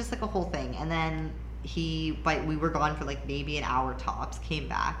it's just like a whole thing. And then we were gone for like maybe an hour tops, came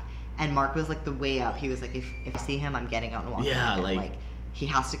back, and Mark was like the way up. He was like, if I see him, I'm getting out and walking. Yeah, like he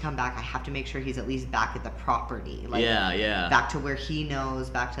has to come back. I have to make sure he's at least back at the property. Like, back to where he knows,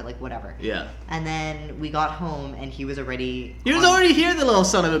 back to like whatever. Yeah. And then we got home and he was already... He was already here, the little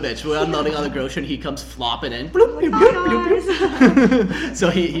son of a bitch. We're unloading all the grocery and he comes flopping in. Bloop, bloop, bloop, bloop. So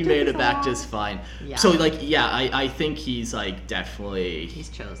he made it back just fine. Yeah. So like, I think he's like definitely... He's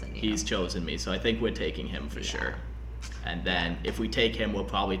chosen you. He's chosen me. So I think we're taking him for sure. And then if we take him, we'll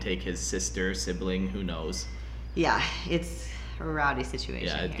probably take his sister, sibling, who knows. Yeah, it's... a rowdy situation.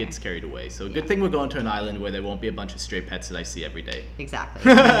 Yeah, it gets carried away. So good thing we're going to an island where there won't be a bunch of stray pets that I see every day. Exactly.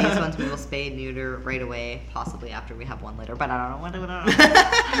 And these ones we will spay, neuter right away, possibly after we have one litter, but I don't know when.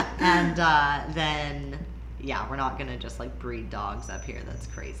 And then, we're not gonna just like breed dogs up here. That's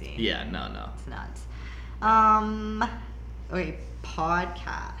crazy. Yeah, no. It's nuts. Okay,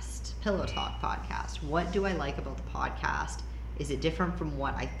 podcast, Pillow Talk podcast. What do I like about the podcast? Is it different from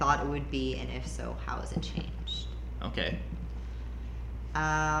what I thought it would be, and if so, how has it changed? Okay.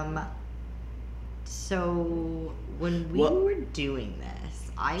 So when we were doing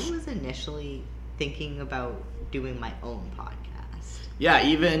this, I was initially thinking about doing my own podcast. Yeah,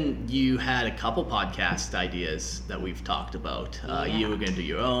 even you had a couple podcast ideas that we've talked about. You were going to do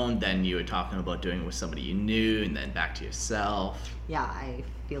your own, then you were talking about doing it with somebody you knew, and then back to yourself. Yeah, I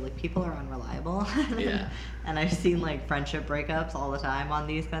feel like people are unreliable. Yeah. And I've seen like friendship breakups all the time on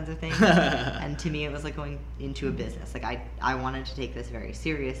these kinds of things. And to me, it was like going into a business. Like I wanted to take this very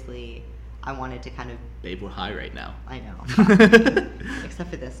seriously. I wanted to kind of... Babe, we're high right now. I know.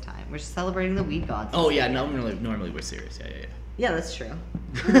 Except for this time. We're just celebrating the weed gods. Oh, yeah. Normally we're serious. Yeah. Yeah, that's true.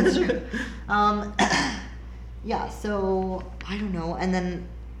 That's true. Yeah, so, I don't know. And then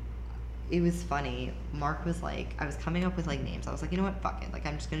it was funny. Mark was like... I was coming up with, like, names. I was like, you know what? Fuck it. Like,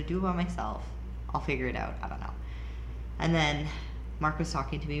 I'm just going to do it by myself. I'll figure it out. I don't know. And then Mark was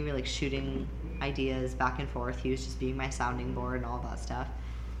talking to me. We were, like, shooting ideas back and forth. He was just being my sounding board and all that stuff.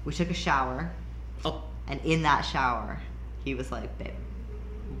 We took a shower, and in that shower, he was like, babe,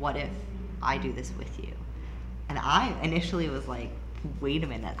 what if I do this with you? And I initially was like, wait a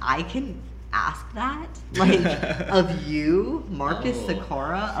minute, I can ask that? Like, of you, Marcus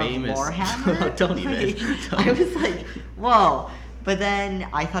Sikora famous. Of Warhammer? Don't even. I was like, whoa. But then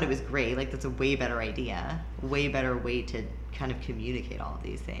I thought it was great. Like, that's a way better idea, way better way to kind of communicate all of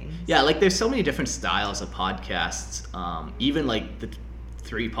these things. Yeah, like, there's so many different styles of podcasts. Even, like, the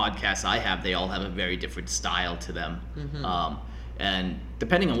 3 podcasts I have, they all have a very different style to them. Mm-hmm. And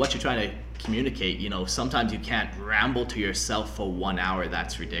depending on what you're trying to communicate, you know, sometimes you can't ramble to yourself for 1 hour.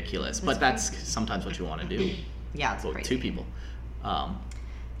 That's ridiculous. But that's sometimes what you want to do. Yeah, it's crazy. 2 people.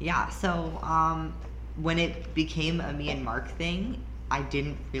 Yeah, so when it became a me and Mark thing, I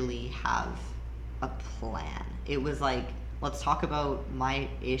didn't really have a plan. It was like, let's talk about my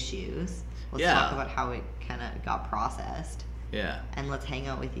issues. Let's talk about how it kind of got processed. Yeah. And let's hang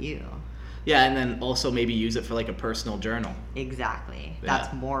out with you. Yeah, and then also maybe use it for like a personal journal. Exactly. Yeah.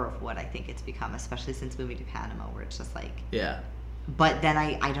 That's more of what I think it's become, especially since moving to Panama, where it's just like... Yeah. But then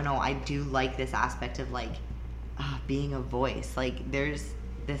I don't know, I do like this aspect of like being a voice. Like there's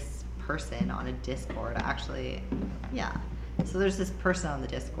this person on a Discord, actually. Yeah. So there's this person on the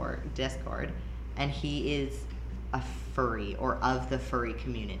Discord, and he is a furry or of the furry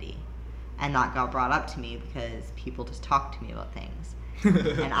community. And that got brought up to me because people just talk to me about things.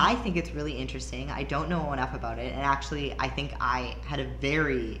 And I think it's really interesting. I don't know enough about it. And actually, I think I had a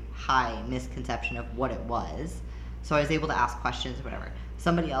very high misconception of what it was. So I was able to ask questions or whatever.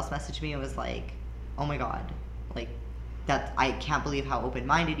 Somebody else messaged me and was like, oh my God, like, that I can't believe how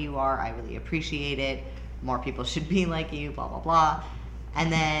open-minded you are. I really appreciate it. More people should be like you, blah, blah, blah.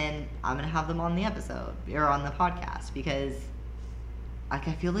 And then I'm going to have them on the episode or on the podcast because like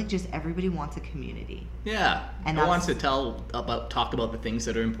I feel like just everybody wants a community. Yeah. And who wants to talk about the things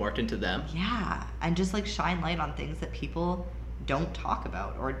that are important to them. Yeah. And just like shine light on things that people don't talk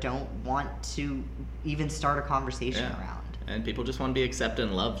about or don't want to even start a conversation around. And people just want to be accepted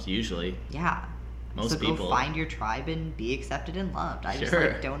and loved usually. Yeah. Most people. So go find your tribe and be accepted and loved. I just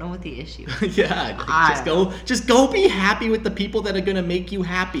like don't know what the issue is. Just go be happy with the people that are gonna make you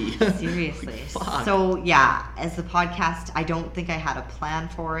happy. Seriously. So yeah, as the podcast, I don't think I had a plan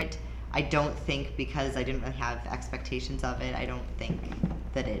for it. I don't think because I didn't really have expectations of it. I don't think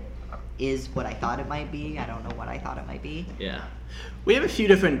that it is what I thought it might be. I don't know what I thought it might be. Yeah. We have a few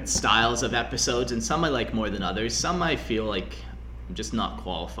different styles of episodes, and some I like more than others. Some I feel like I'm just not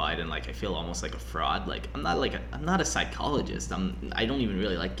qualified, and like I feel almost like a fraud. Like I'm not a psychologist. I don't even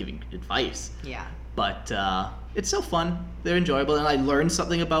really like giving advice. Yeah. But it's so fun. They're enjoyable, and I learned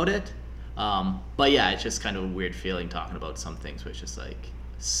something about it. But yeah, it's just kind of a weird feeling talking about some things which is like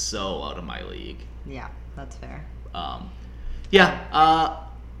so out of my league. Yeah, that's fair.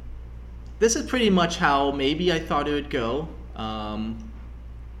 This is pretty much how maybe I thought it would go.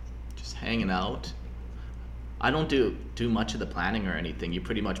 Just hanging out. I don't do much of the planning or anything. You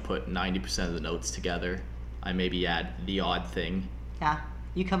pretty much put 90% of the notes together. I maybe add the odd thing. Yeah,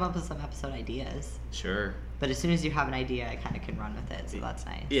 you come up with some episode ideas. Sure. But as soon as you have an idea, I kind of can run with it, so that's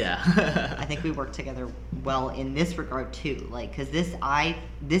nice. Yeah. I think we work together well in this regard too, like, because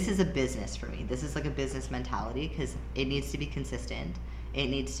this is a business for me. This is like a business mentality because it needs to be consistent. It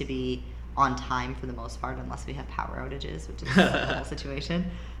needs to be on time for the most part, unless we have power outages, which is a whole situation.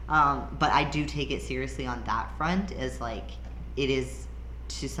 But I do take it seriously on that front, as like it is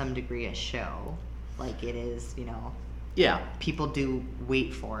to some degree a show. Like it is, Yeah. People do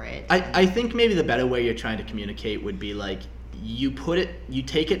wait for it. I think maybe the better way you're trying to communicate would be like you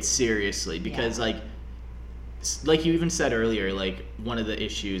take it seriously because like you even said earlier, like one of the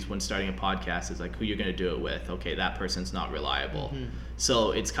issues when starting a podcast is like who you're going to do it with. Okay, that person's not reliable. Mm-hmm.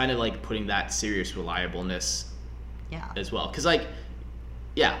 So it's kind of like putting that serious reliableness as well. Because like,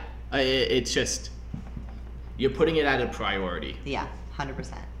 it's just, you're putting it at a priority. Yeah,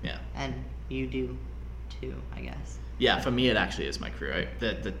 100%. Yeah. And you do too, I guess. Yeah, for me it actually is my career. Right?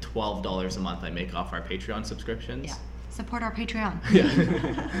 The $12 a month I make off our Patreon subscriptions. Yeah, support our Patreon.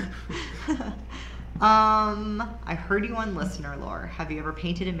 Yeah. I heard you on Listener Lore. Have you ever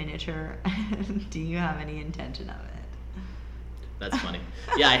painted a miniature? Do you have any intention of it? That's funny.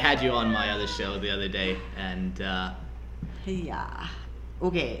 Yeah, I had you on my other show the other day, and yeah.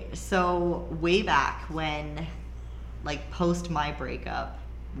 Okay, so way back when, like post my breakup,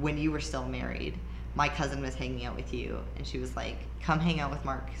 when you were still married, my cousin was hanging out with you, and she was like, come hang out with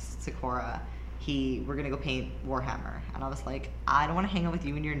Mark Sikora. We're gonna go paint Warhammer. And I was like, I don't want to hang out with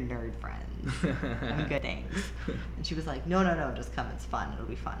you and your nerd friends. I'm good, thanks. And she was like, no, just come, it's fun, it'll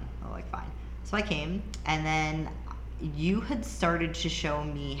be fun. I was like, fine. So I came, and then you had started to show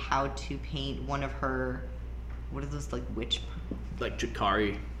me how to paint one of her, what are those, like witch? Like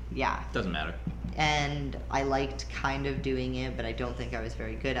Drakari. Yeah. Doesn't matter. And I liked kind of doing it, but I don't think I was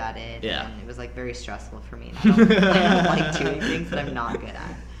very good at it. Yeah. And it was like very stressful for me. And I don't like doing things that I'm not good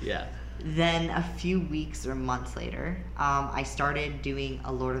at. Yeah. Then a few weeks or months later, I started doing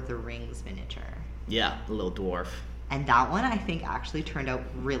a Lord of the Rings miniature. Yeah, the little dwarf. And that one I think actually turned out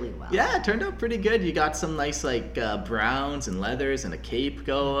really well. Yeah, it turned out pretty good. You got some nice like browns and leathers and a cape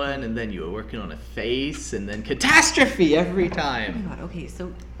going, and then you were working on a face, and then catastrophe every time. Oh my god, okay,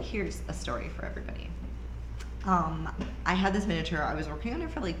 so here's a story for everybody. I had this miniature, I was working on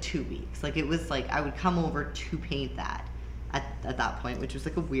it for like 2 weeks. Like it was like I would come over to paint that at that point, which was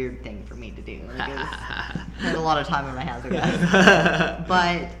like a weird thing for me to do. Like I had a lot of time on my hands, I guess.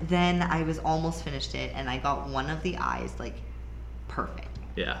 But then I was almost finished it, and I got one of the eyes like perfect.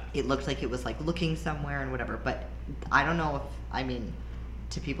 Yeah. It looked like it was like looking somewhere and whatever, but I don't know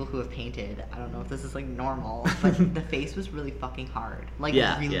to people who have painted, I don't know if this is like normal, but the face was really fucking hard. Like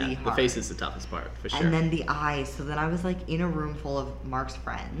really hard. The face is the toughest part, for sure. And then the eyes. So then I was like in a room full of Mark's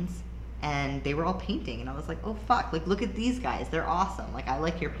friends, and they were all painting, and I was like, oh fuck, like look at these guys, they're awesome. Like I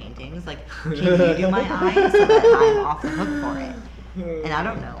like your paintings. Like can you do my eyes so that I'm off the hook for it? And I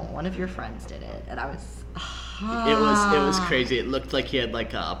don't know, one of your friends did it, and I was... It was crazy. It looked like he had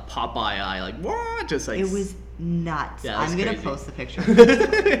like a Popeye eye, like what? Just like it was nuts. Yeah, I'm gonna crazy. post the picture.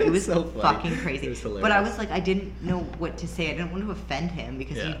 It was so fucking crazy. It was hilarious. But I was like, I didn't know what to say. I didn't want to offend him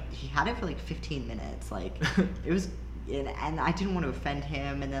because Yeah. he had it for like 15 minutes. Like it was, and I didn't want to offend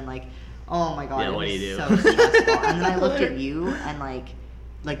him. And then like, oh my god, Yeah, it what was do you do? so stressful. And then I looked at you and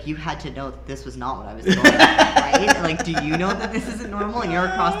like you had to know that this was not what I was going at, right? Like, do you know that this isn't normal? And you're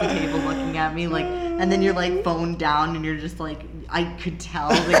across the table looking at me, like, and then you're like phone down, and you're just like, I could tell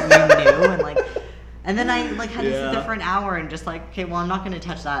that you knew, and like, and then I like had to sit there for an hour and just like, okay, well, I'm not gonna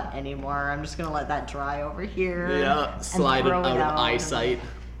touch that anymore. I'm just gonna let that dry over here. Yeah, slide it out of eyesight.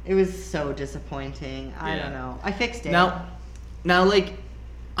 It was so disappointing. I don't know. I fixed it. Now, like,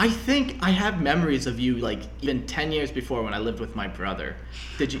 I think I have memories of you like even 10 years before when I lived with my brother.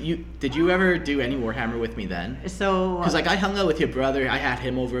 Did you ever do any Warhammer with me then? So because like I hung out with your brother, I had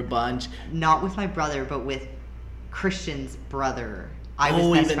him over a bunch. Not with my brother, but with Christian's brother. I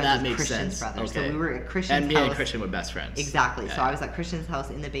was best friends with Christian's brother. Okay. So we were at Christian's house. And me and Christian were best friends. Exactly. Yeah, so I was at Christian's house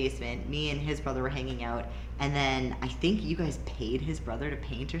in the basement. Me and his brother were hanging out. And then I think you guys paid his brother to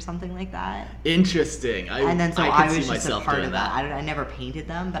paint or something like that. Interesting. And then so I was just a part of that. I never painted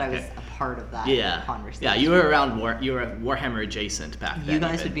them, but I was a part of that conversation. Yeah, you were around you were Warhammer adjacent back then. You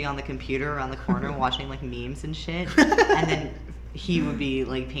guys would be on the computer around the corner watching like memes and shit. And then he would be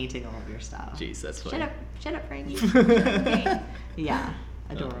like painting all of your stuff. Jeez, that's funny. Shut up, Frankie. Okay. Yeah,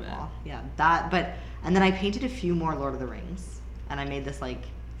 adorable. Yeah, and then I painted a few more Lord of the Rings, and I made this like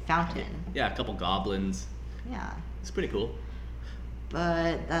fountain. Yeah, a couple goblins. Yeah. It's pretty cool.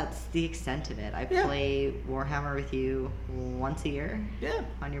 But that's the extent of it. I play Warhammer with you once a year. Yeah.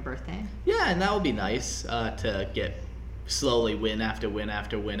 On your birthday. Yeah, and that would be nice to get slowly win after win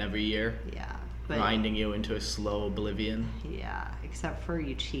after win every year. Yeah. Grinding you into a slow oblivion. Yeah, except for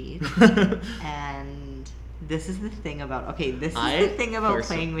you cheat. And this is the thing about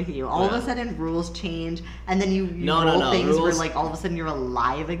playing with you. All of a sudden rules change, and then you roll things where like all of a sudden you're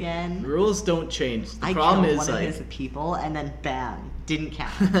alive again. Rules don't change. The problem is one of his people, and then bam, didn't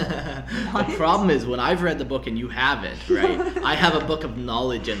count. The problem is when I've read the book and you haven't, right? I have a book of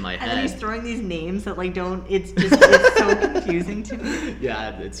knowledge in my head. And then he's throwing these names that like don't. It's so confusing to me.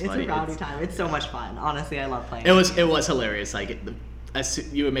 Yeah, it's funny. It's a rowdy time. It's so much fun. Honestly, I love playing. It was hilarious. Like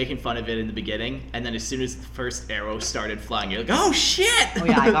you were making fun of it in the beginning, and then as soon as the first arrow started flying, you're like, "Oh shit!" Oh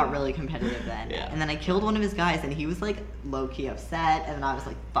yeah, I got really competitive then. Yeah. And then I killed one of his guys, and he was like low key upset, and then I was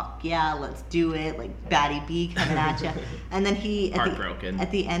like, "Fuck yeah, let's do it!" Like Batty B coming at you, and then heartbroken. At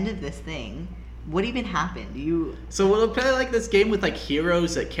the end of this thing, what even happened? So we'll play like this game with like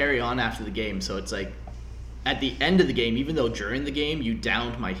heroes that carry on after the game. So it's like at the end of the game, even though during the game you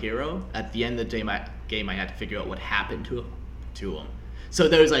downed my hero, at the end of the game I had to figure out what happened to him. So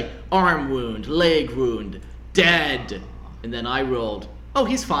there was like arm wound, leg wound, dead, and then I rolled, oh,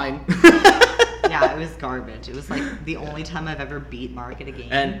 he's fine. Yeah, it was garbage. It was like the only time I've ever beat Mark at a game.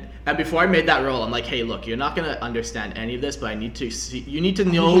 And before I made that roll, I'm like, hey, look, you're not gonna understand any of this, but I need to see. You need to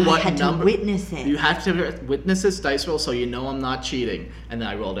know what I had number. To witness it. You have to witness this dice roll, so you know I'm not cheating. And then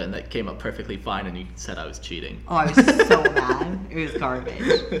I rolled it, and that came up perfectly fine. And you said I was cheating. Oh, I was so mad. It was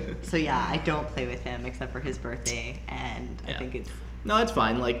garbage. So yeah, I don't play with him except for his birthday, and I think it's. No, it's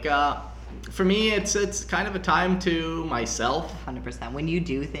fine. Like, for me, it's kind of a time to myself. 100%. When you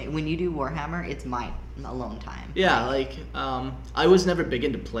do Warhammer, it's my alone time. Yeah, like, I was never big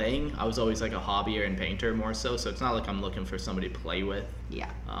into playing. I was always like a hobbyer and painter more so it's not like I'm looking for somebody to play with.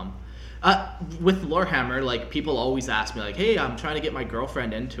 Yeah. With Lorehammer, like, people always ask me, like, hey, I'm trying to get my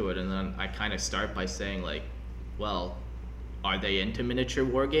girlfriend into it, and then I kind of start by saying, like, well, are they into miniature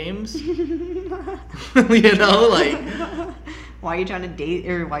war games? You know, like... Why are you trying to date,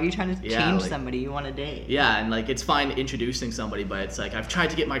 or why are you trying to change somebody you want to date? Yeah, and like it's fine introducing somebody, but it's like I've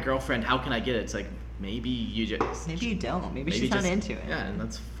tried to get my girlfriend. How can I get it? It's like maybe you just. Maybe you don't. Maybe she's not into it. Yeah, and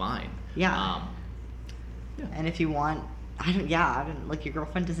that's fine. Yeah. And if you want, I don't like your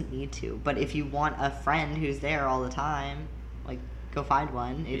girlfriend doesn't need to, but if you want a friend who's there all the time, like go find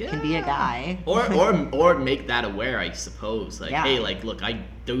one. It can be a guy. Or make that aware, I suppose. Like, hey, like look, I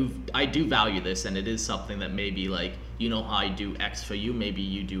do value this, and it is something that maybe like. You know how I do X for you, maybe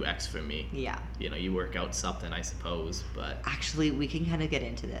you do X for me. Yeah. You know, you work out something, I suppose, but... Actually, we can kind of get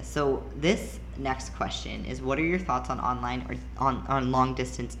into this. So this next question is, what are your thoughts on online or on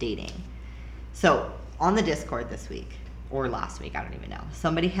long-distance dating? So on the Discord this week, or last week, I don't even know,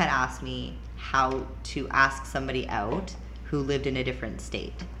 somebody had asked me how to ask somebody out who lived in a different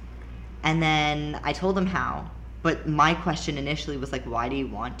state. And then I told them how. But my question initially was like, why do you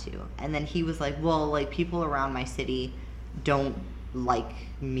want to? And then he was like, well, like people around my city don't like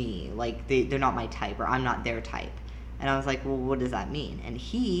me, like they're not my type, or I'm not their type. And I was like, well, what does that mean? And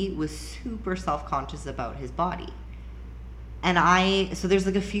he was super self-conscious about his body. And so there's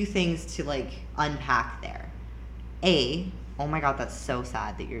like a few things to like unpack there. Oh my God, that's so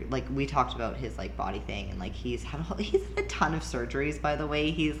sad that you're like, we talked about his like body thing, and like he's had a ton of surgeries, by the way.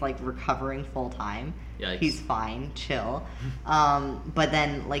 He's like recovering full time. Yikes. He's fine, chill. But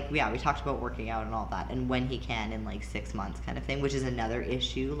then like, we talked about working out and all that, and when he can in like 6 months kind of thing, which is another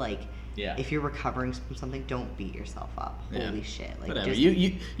issue. Like, if you're recovering from something, don't beat yourself up. Holy shit. Like, whatever.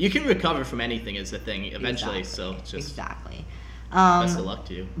 You can recover from anything is the thing eventually. Exactly. So just exactly. Best of luck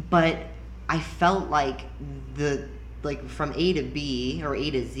to you. But I felt like from A to B or A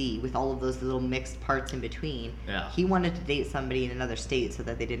to Z, with all of those little mixed parts in between, he wanted to date somebody in another state so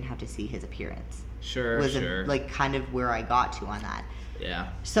that they didn't have to see his appearance. Sure. Like kind of where I got to on that. Yeah.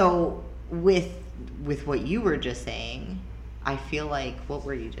 So with what you were just saying, I feel like, what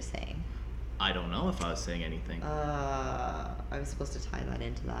were you just saying? I don't know if I was saying anything. I was supposed to tie that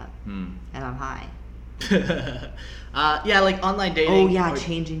into that. And I'm high. Yeah, like online dating. Oh yeah,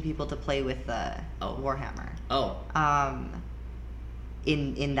 changing people to play with Warhammer. Oh.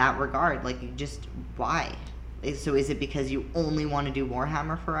 In that regard, like, why? So is it because you only want to do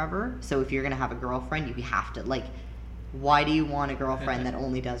Warhammer forever? So if you're gonna have a girlfriend, you have to, like, why do you want a girlfriend that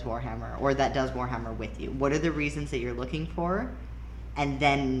only does Warhammer, or that does Warhammer with you? What are the reasons that you're looking for? And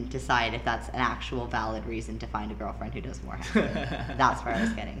then decide if that's an actual valid reason to find a girlfriend who does Warhammer. That's where I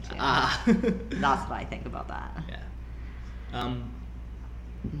was getting to. That's what I think about that. Yeah.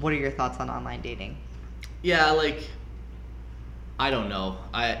 What are your thoughts on online dating? Yeah, like, I don't know.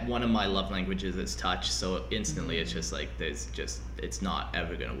 One of my love languages is touch, so instantly it's just like, it's not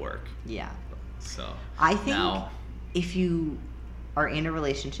ever gonna work. Yeah. So I think if you are in a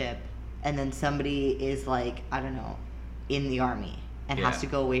relationship and then somebody is like, I don't know, in the army and has to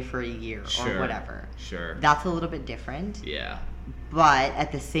go away for a year or whatever. Sure. That's a little bit different. Yeah. But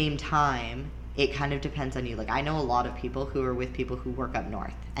at the same time, it kind of depends on you. Like, I know a lot of people who are with people who work up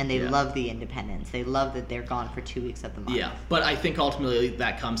north, and they love the independence. They love that they're gone for 2 weeks of the month. Yeah, but I think ultimately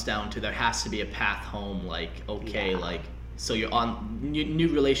that comes down to, there has to be a path home. Like, okay, like, so you're on new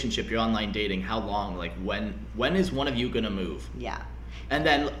relationship, you're online dating. How long? Like, when is one of you gonna move? Yeah. And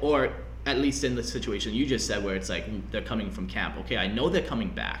then, or at least in the situation you just said, where it's like, they're coming from camp. Okay, I know they're coming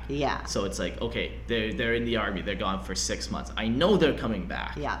back. Yeah. So it's like, okay, they're in the army. They're gone for 6 months. I know they're coming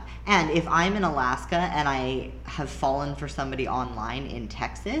back. Yeah. And if I'm in Alaska and I have fallen for somebody online in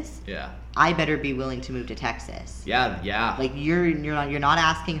Texas, I better be willing to move to Texas. Yeah. Like, you're not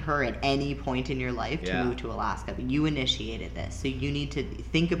asking her at any point in your life to move to Alaska, but you initiated this, so you need to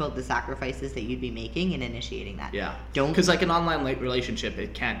think about the sacrifices that you'd be making in initiating that. Yeah. Because like an online relationship,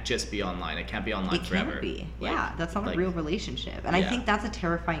 it can't just be online. It can't be online forever. It can't be. Like, that's not a real relationship. And I think that's a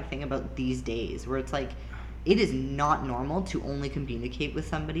terrifying thing about these days, where it's like, it is not normal to only communicate with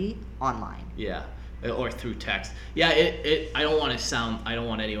somebody online. Yeah. Or through text. Yeah. I don't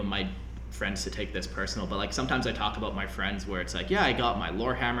want any of my friends to take this personal, but like, sometimes I talk about my friends where it's like, I got my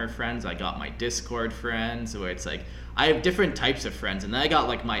Lorehammer friends, I got my Discord friends, where it's like, I have different types of friends, and then I got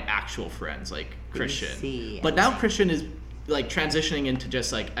like my actual friends, like Christian. But now Christian is like transitioning into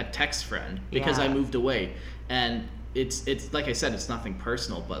just like a text friend, because I moved away, and it's like I said, it's nothing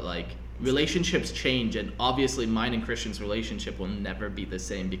personal, but like, relationships change, and obviously mine and Christian's relationship will never be the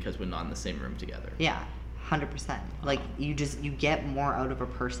same because we're not in the same room together. 100%. Like, you get more out of a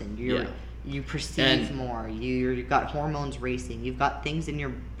person. You perceive more. You've got hormones racing. You've got things in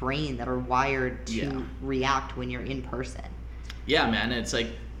your brain that are wired to react when you're in person. Yeah, man. It's like,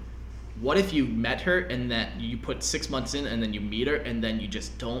 what if you met her and that you put 6 months in, and then you meet her and then you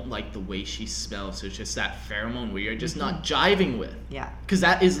just don't like the way she smells? So it's just that pheromone where you're just not jiving with. Yeah. Because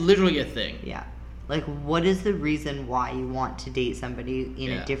that is literally a thing. Yeah. Like, what is the reason why you want to date somebody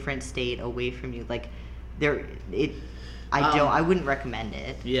in a different state away from you? Like, I wouldn't recommend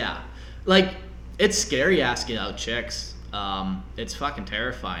it. Yeah. Like, it's scary asking out chicks. It's fucking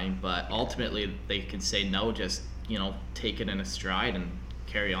terrifying, but ultimately they can say no, just, take it in a stride and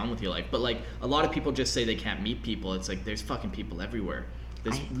carry on with your life. But like, a lot of people just say they can't meet people. It's like, there's fucking people everywhere.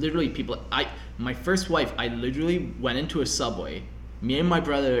 There's literally people. My first wife, I literally went into a Subway. Me and my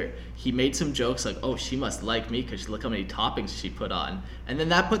brother, he made some jokes like, oh, she must like me because look how many toppings she put on. And then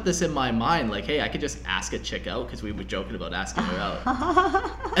that put this in my mind, like, hey, I could just ask a chick out, because we were joking about asking her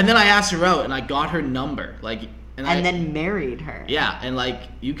out. And then I asked her out, and I got her number. Like, and then married her. Yeah, and like,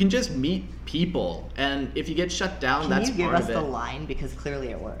 you can just meet people, and if you get shut down, that's part of it. Can you give us the line, because clearly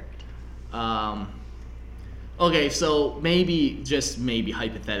it worked. Okay, so maybe, just maybe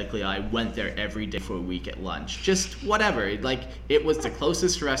hypothetically, I went there every day for a week at lunch. Just whatever. Like, it was the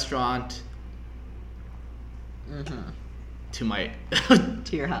closest restaurant to my...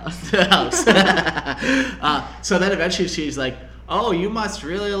 to your house. To the house. So then eventually she's like, oh, you must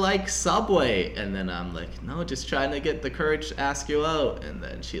really like Subway. And then I'm like, no, just trying to get the courage to ask you out. And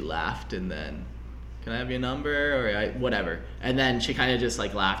then she laughed, and then, can I have your number? Or whatever. And then she kind of just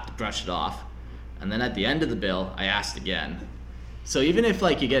like laughed, brushed it off. And then at the end of the bill, I asked again. So even if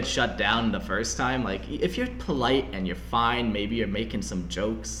like you get shut down the first time, like if you're polite and you're fine, maybe you're making some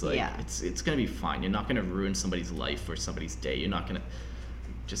jokes, like it's gonna be fine. You're not gonna ruin somebody's life or somebody's day. You're not gonna,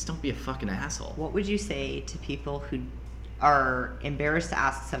 just don't be a fucking asshole. What would you say to people who are embarrassed to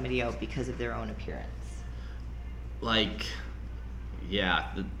ask somebody out because of their own appearance? Like, yeah,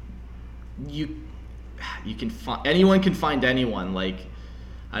 you can find, anyone can find anyone. Like,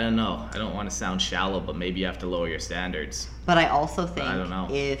 I don't know. I don't want to sound shallow, but maybe you have to lower your standards. But I also think I don't know.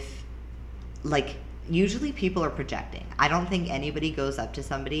 If, like, usually people are projecting. I don't think anybody goes up to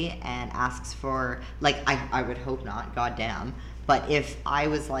somebody and asks for, like, I would hope not, goddamn. But if I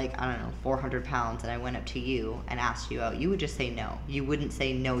was like, I don't know, 400 pounds and I went up to you and asked you out, you would just say no. You wouldn't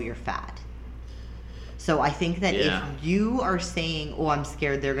say, no, you're fat. So I think that if you are saying, oh, I'm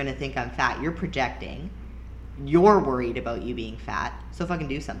scared they're going to think I'm fat, you're projecting. You're worried about you being fat, so fucking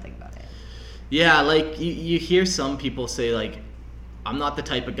do something about it. Yeah, like you hear some people say like, I'm not the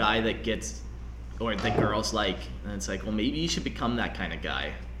type of guy that gets, or that girls like, and it's like, well, maybe you should become that kind of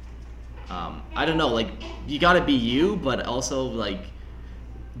guy. I don't know, like, you gotta be you, but also like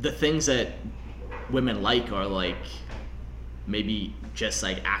the things that women like are like maybe just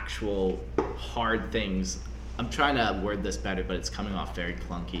like actual hard things. I'm trying to word this better, but it's coming off very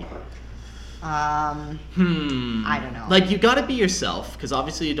clunky. I don't know. Like, you gotta be yourself, because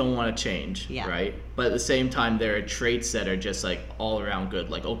obviously you don't want to change, yeah. right? But at the same time, there are traits that are just like all around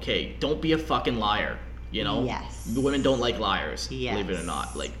good. Like, okay, don't be a fucking liar, you know? Yes. Women don't like liars, yes. Believe it or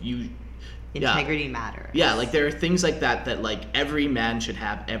not. Like, integrity matters. Yeah, like there are things like that like every man should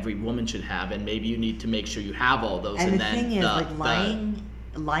have, every woman should have, and maybe you need to make sure you have all those. And the thing is, like,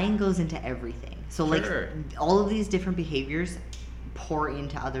 lying goes into everything. So like all of these different behaviors pour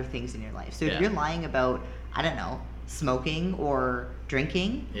into other things in your life. So if you're lying about, I don't know, smoking or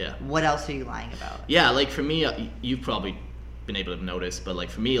drinking, what else are you lying about? Yeah, like for me, you've probably been able to notice, but like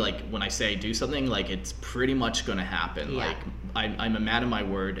for me, like when I say do something, like it's pretty much gonna happen. Like I'm a man of my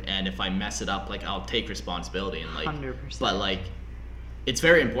word, and if I mess it up, like I'll take responsibility, and like 100%. But like it's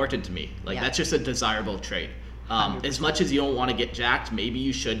very important to me. Like that's just a desirable trait. As much as you don't want to get jacked, maybe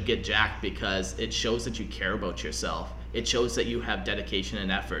you should get jacked, because it shows that you care about yourself. It shows that you have dedication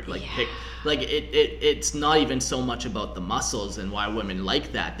and effort. Like it's not even so much about the muscles and why women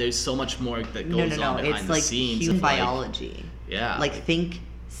like that. There's so much more that goes on behind the scenes. It's like human biology. Yeah. Like think,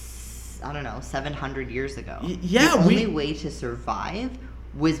 I don't know, 700 years ago. Yeah. The only way to survive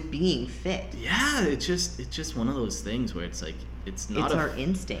was being fit. Yeah, it's just one of those things where it's like it's our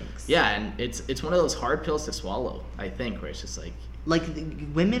instincts. Yeah, and it's one of those hard pills to swallow, I think, where it's just like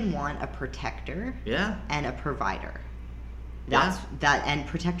women want a protector. Yeah. And a provider. That, and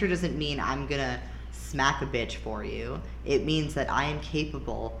protector doesn't mean I'm gonna smack a bitch for you. It means that I am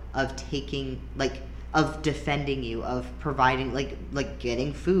capable of of defending you, of providing, like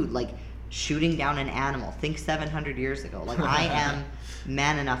getting food, like shooting down an animal. Think 700 years ago. Like I am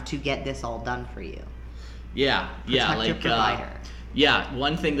man enough to get this all done for you. Yeah, Protector, provider. Yeah,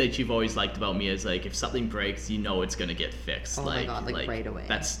 one thing that you've always liked about me is like if something breaks, you know it's gonna get fixed. Oh my god, like right away.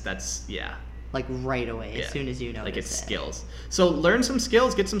 That's yeah. Like right away, as soon as you know. Like it's skills. So learn some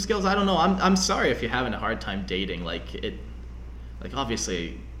skills, get some skills. I don't know. I'm sorry if you're having a hard time dating. Like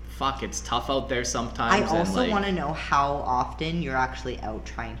obviously, it's tough out there sometimes. I also want to know how often you're actually out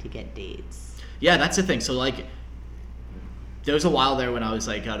trying to get dates. Yeah, that's the thing. So like, there was a while there when I was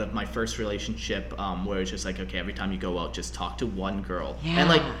like out of my first relationship, where it's just like, okay, every time you go out, just talk to one girl, and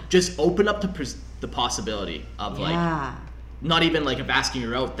like just open up the possibility of like. Not even like of asking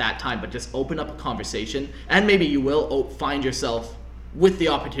her out that time, but just open up a conversation, and maybe you will find yourself with the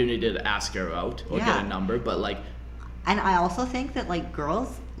opportunity to ask her out or get a number. But like, and I also think that like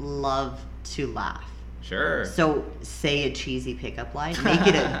girls love to laugh. Sure. So say a cheesy pickup line. Make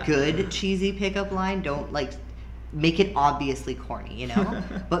it a good cheesy pickup line. Don't like make it obviously corny, you know,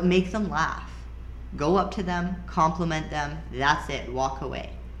 but make them laugh. Go up to them, compliment them. That's it. Walk away.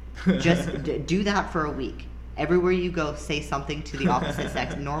 Just do that for a week. Everywhere you go, say something to the opposite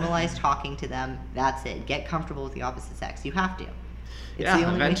sex. Normalize talking to them. That's it. Get comfortable with the opposite sex. You have to. It's the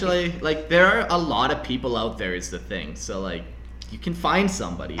only eventually, like, there are a lot of people out there is the thing. So, like, you can find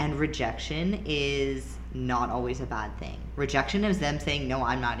somebody. And rejection is not always a bad thing. Rejection is them saying, no,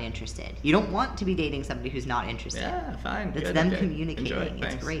 I'm not interested. You don't want to be dating somebody who's not interested. Yeah, fine. It's them communicating.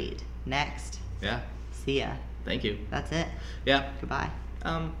 It's great. Next. Yeah. See ya. Thank you. That's it. Yeah. Goodbye.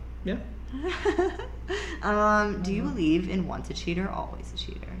 Yeah. Do you believe in once a cheater, always a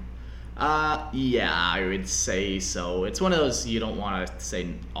cheater? Yeah, I would say so. It's one of those you don't want to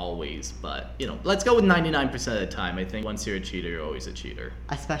say always, but, let's go with 99% of the time. I think once you're a cheater, you're always a cheater.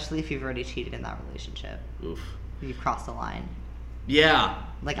 Especially if you've already cheated in that relationship. Oof. You've crossed the line. Yeah.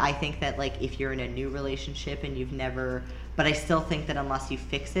 Like, I think that, like, if you're in a new relationship and you've never... But I still think that unless you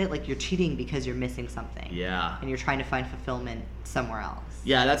fix it, like, you're cheating because you're missing something. Yeah. And you're trying to find fulfillment somewhere else.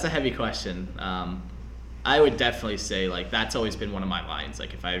 Yeah, that's a heavy question. I would definitely say, like, that's always been one of my lines.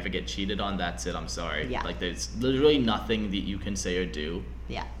 Like, if I ever get cheated on, that's it. I'm sorry. Yeah. Like, there's literally nothing that you can say or do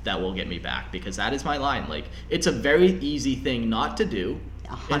that will get me back, because that is my line. Like, it's a very easy thing not to do.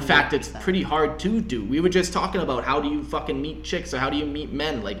 100%. In fact, it's pretty hard to do. We were just talking about how do you fucking meet chicks or how do you meet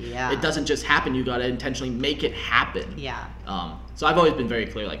men. Like, it doesn't just happen. You got to intentionally make it happen. Yeah. So I've always been very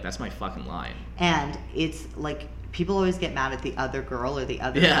clear, like, that's my fucking line. And it's, like... People always get mad at the other girl or the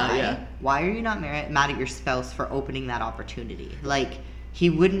other guy. Yeah. Why are you not mad at your spouse for opening that opportunity? Like, he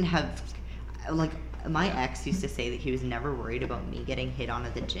wouldn't have... Like, my ex used to say that he was never worried about me getting hit on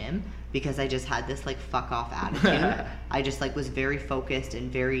at the gym because I just had this, like, fuck-off attitude. I just, like, was very focused and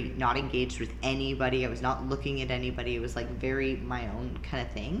very not engaged with anybody. I was not looking at anybody. It was, like, very my own kind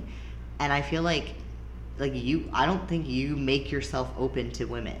of thing. And I feel like I don't think you make yourself open to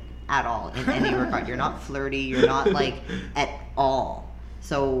women at all in any regard. You're not flirty. You're not like at all.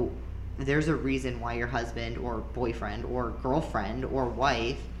 So there's a reason why your husband or boyfriend or girlfriend or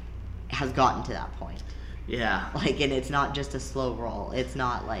wife has gotten to that point. Yeah. Like, and it's not just a slow roll. It's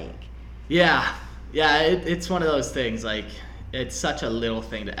not like... Yeah. It's one of those things. Like, it's such a little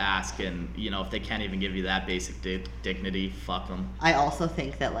thing to ask, and if they can't even give you that basic dignity, fuck them. I also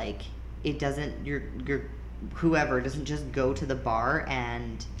think that, like, it doesn't... Your whoever doesn't just go to the bar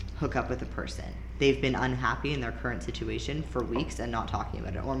and hook up with a person. They've been unhappy in their current situation for weeks and not talking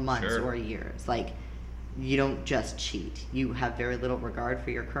about it, or months or years. Like, you don't just cheat. You have very little regard for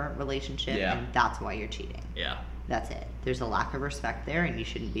your current relationship, and that's why you're cheating. Yeah. That's it. There's a lack of respect there, and you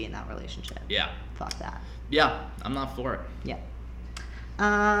shouldn't be in that relationship. Yeah. Fuck that. Yeah, I'm not for it. Yeah.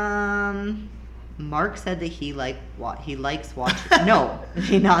 Mark said that he likes watching... No,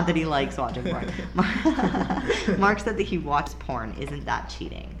 not that he likes watching porn. Mark said that he watches porn. Isn't that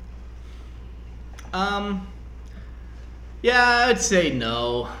cheating? Yeah, I would say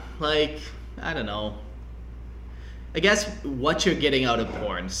no. Like, I don't know. I guess what you're getting out of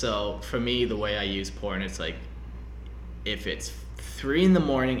porn. So for me, the way I use porn, it's like, if it's 3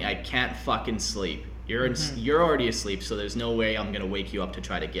 a.m, I can't fucking sleep. You're already asleep, so there's no way I'm gonna wake you up to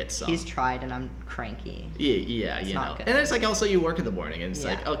try to get some. He's tried, and I'm cranky. Yeah, you know. Good. And it's like also you work in the morning, and it's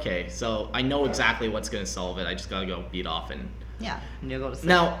like, okay, so I know exactly what's gonna solve it. I just gotta go beat off and you go to sleep.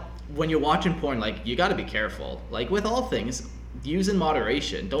 Now, when you're watching porn, like, you gotta be careful. Like, with all things, use in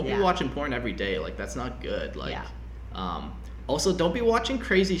moderation. Don't be watching porn every day. Like, that's not good. Like, also, don't be watching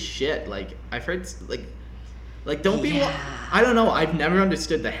crazy shit. Like, I've heard like don't be I don't know, I've never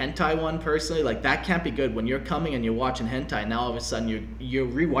understood the hentai one personally. Like, that can't be good when you're coming and you're watching hentai. Now all of a sudden you're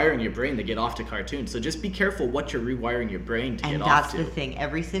rewiring your brain to get off to cartoons. So just be careful what you're rewiring your brain to get off to. And that's the thing,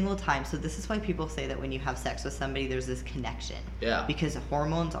 every single time. So this is why people say that when you have sex with somebody, there's this connection. Yeah. Because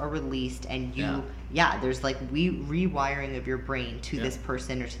hormones are released, and there's like rewiring of your brain to this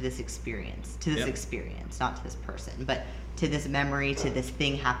person or to this experience. Not to this person, but to this memory, to this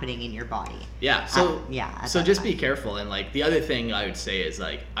thing happening in your body. Yeah. So so just be careful. And like, the other thing I would say is,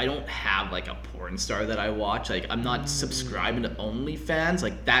 like, I don't have like a porn star that I watch. Like, I'm not subscribing to OnlyFans.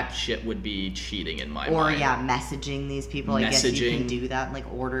 Like, that shit would be cheating in my mind. Or messaging these people. I guess you can do that, like,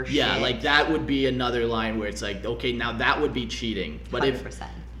 order shit. Yeah, like, that would be another line where it's like, okay, now that would be cheating. But 100%.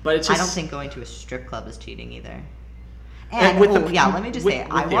 But it's just, I don't think going to a strip club is cheating either. And let me just say,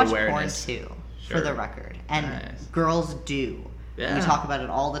 I watch porn too. For the record. And girls do. Yeah. We talk about it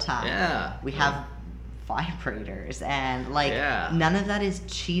all the time. Yeah. We have vibrators, and like none of that is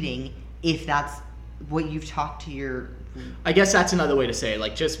cheating if that's what you've talked to your... I guess that's another way to say it.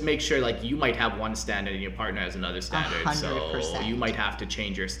 Like, just make sure, like, you might have one standard and your partner has another standard. 100%. So you might have to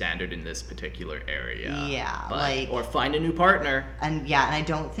change your standard in this particular area. Yeah. Or find a new partner. And I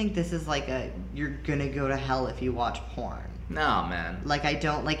don't think this is like you're gonna go to hell if you watch porn. No, man. Like, I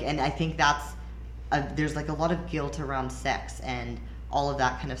don't like, and I think that's there's like a lot of guilt around sex and all of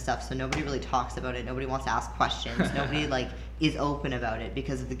that kind of stuff, so nobody really talks about it. Nobody wants to ask questions. Nobody like is open about it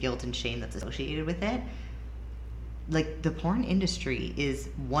because of the guilt and shame that's associated with it. Like, the porn industry is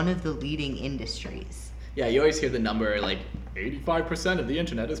one of the leading industries. Yeah, you always hear the number like 85% of the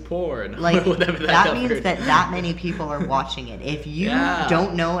internet is porn. Like, whatever that means that many people are watching it. If you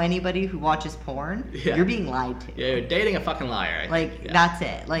don't know anybody who watches porn, you're being lied to. Yeah, you're dating a fucking liar. That's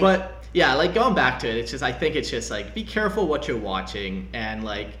it. Like, but yeah, like going back to it, it's just, I think it's just like, be careful what you're watching, and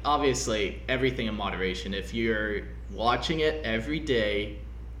like obviously everything in moderation. If you're watching it every day,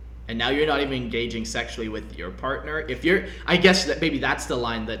 and now you're not even engaging sexually with your partner, I guess that maybe that's the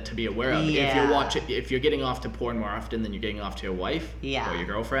line that to be aware of. Yeah. If you're getting off to porn more often than you're getting off to your wife or your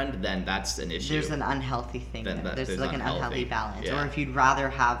girlfriend, then that's an issue. There's an unhealthy thing. There's like an unhealthy balance. Yeah. Or if you'd rather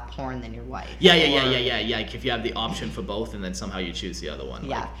have porn than your wife. Yeah. Like if you have the option for both and then somehow you choose the other one.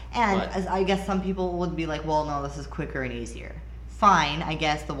 Yeah. As I guess some people would be like, well, no, this is quicker and easier. Fine, I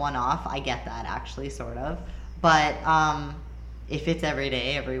guess the one off, I get that actually, sort of. But if it's every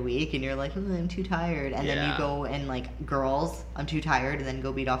day, every week, and you're like, I'm too tired, and then you go and like, girls, I'm too tired, and then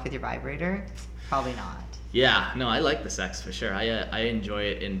go beat off with your vibrator, probably not. Yeah, no, I like the sex for sure. I enjoy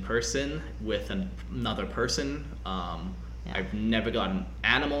it in person with another person. I've never got an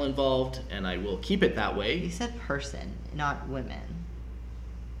animal involved, and I will keep it that way. You said person, not women.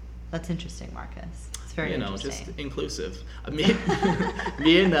 That's interesting, Marcus. It's very interesting. Just inclusive.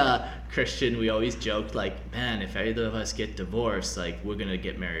 Me and Christian, we always joked like, man, if either of us get divorced, like we're gonna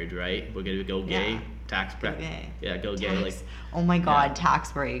get married, right? We're gonna go gay. Tax break. Yeah, go gay. Like, oh my God,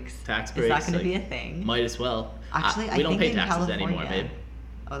 tax breaks. Tax breaks. Is that gonna be a thing? Might as well. Actually, we don't pay taxes California anymore, babe.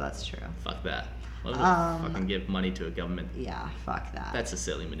 Oh, that's true. Fuck that. What fucking give money to a government? Yeah, fuck that. That's a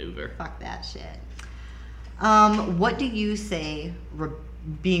silly maneuver. Fuck that shit. What do you say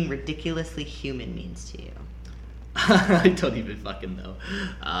being ridiculously human means to you? I don't even fucking know.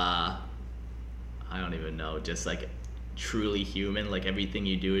 I don't even know. Just like truly human. Like everything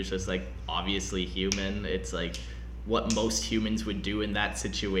you do is just like obviously human. It's like what most humans would do in that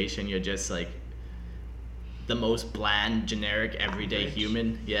situation. You're just like the most bland, generic, everyday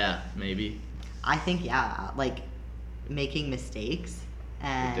human. Yeah, maybe. I think like making mistakes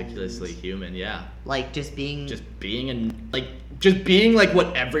and ridiculously human. Yeah. Like just being like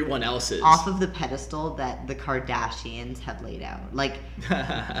what everyone else is. Off of the pedestal that the Kardashians have laid out. Like,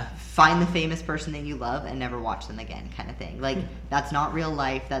 find the famous person that you love and never watch them again kind of thing. Like, that's not real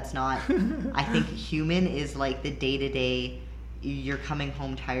life. That's not... I think human is like the day-to-day... You're coming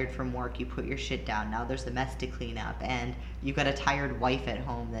home tired from work. You put your shit down. Now there's a mess to clean up. And you've got a tired wife at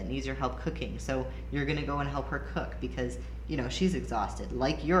home that needs your help cooking. So you're going to go and help her cook because, she's exhausted.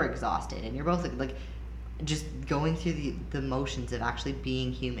 Like, you're exhausted. And you're both like... just going through the motions of actually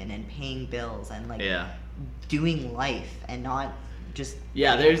being human and paying bills and like doing life and not just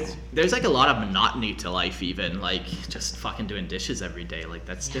there's like a lot of monotony to life, even like just fucking doing dishes every day. Like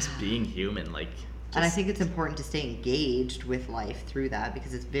that's just being human. Like and I think it's important to stay engaged with life through that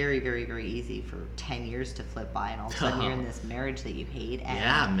because it's very, very, very easy for 10 years to flip by and all of a sudden you're in this marriage that you hate.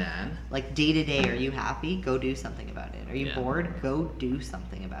 And man. Like day to day, are you happy? Go do something about it. Are you bored? Go do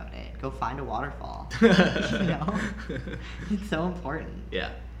something about it. Go find a waterfall. It's so important.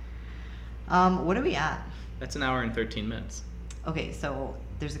 Yeah. What are we at? That's an hour and 13 minutes. Okay, so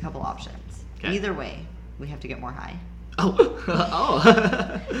there's a couple options. Okay. Either way, we have to get more high. I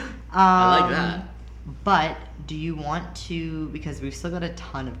like that. But do you want to, because we've still got a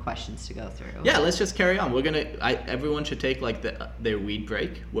ton of questions to go through. Yeah, let's just carry on. Everyone should take like their weed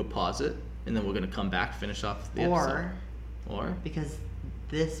break. We'll pause it, and then we're going to come back, finish off the episode. Or because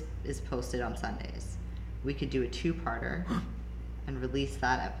this is posted on Sundays, we could do a 2-parter and release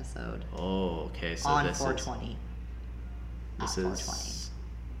that episode. Oh, okay. So on 420. This is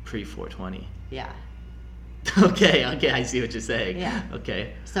pre-420. Yeah. Okay, I see what you're saying. Yeah.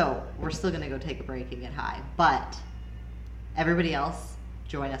 Okay. So, we're still going to go take a break and get high. But, everybody else,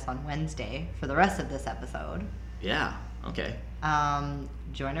 join us on Wednesday for the rest of this episode. Yeah, okay.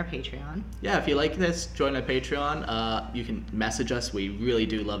 Join our Patreon. Yeah, if you like this, join our Patreon. You can message us. We really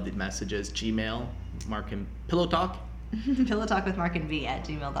do love the messages. Gmail, Mark and Pillow Talk. Pillow Talk with Mark and V at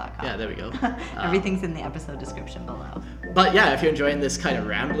gmail.com. Yeah, there we go. Everything's in the episode description below. But yeah, if you're enjoying this kind of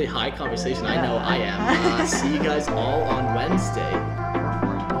rambly high conversation, I know I am. See you guys all on Wednesday.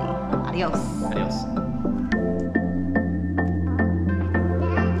 Adios. Adios.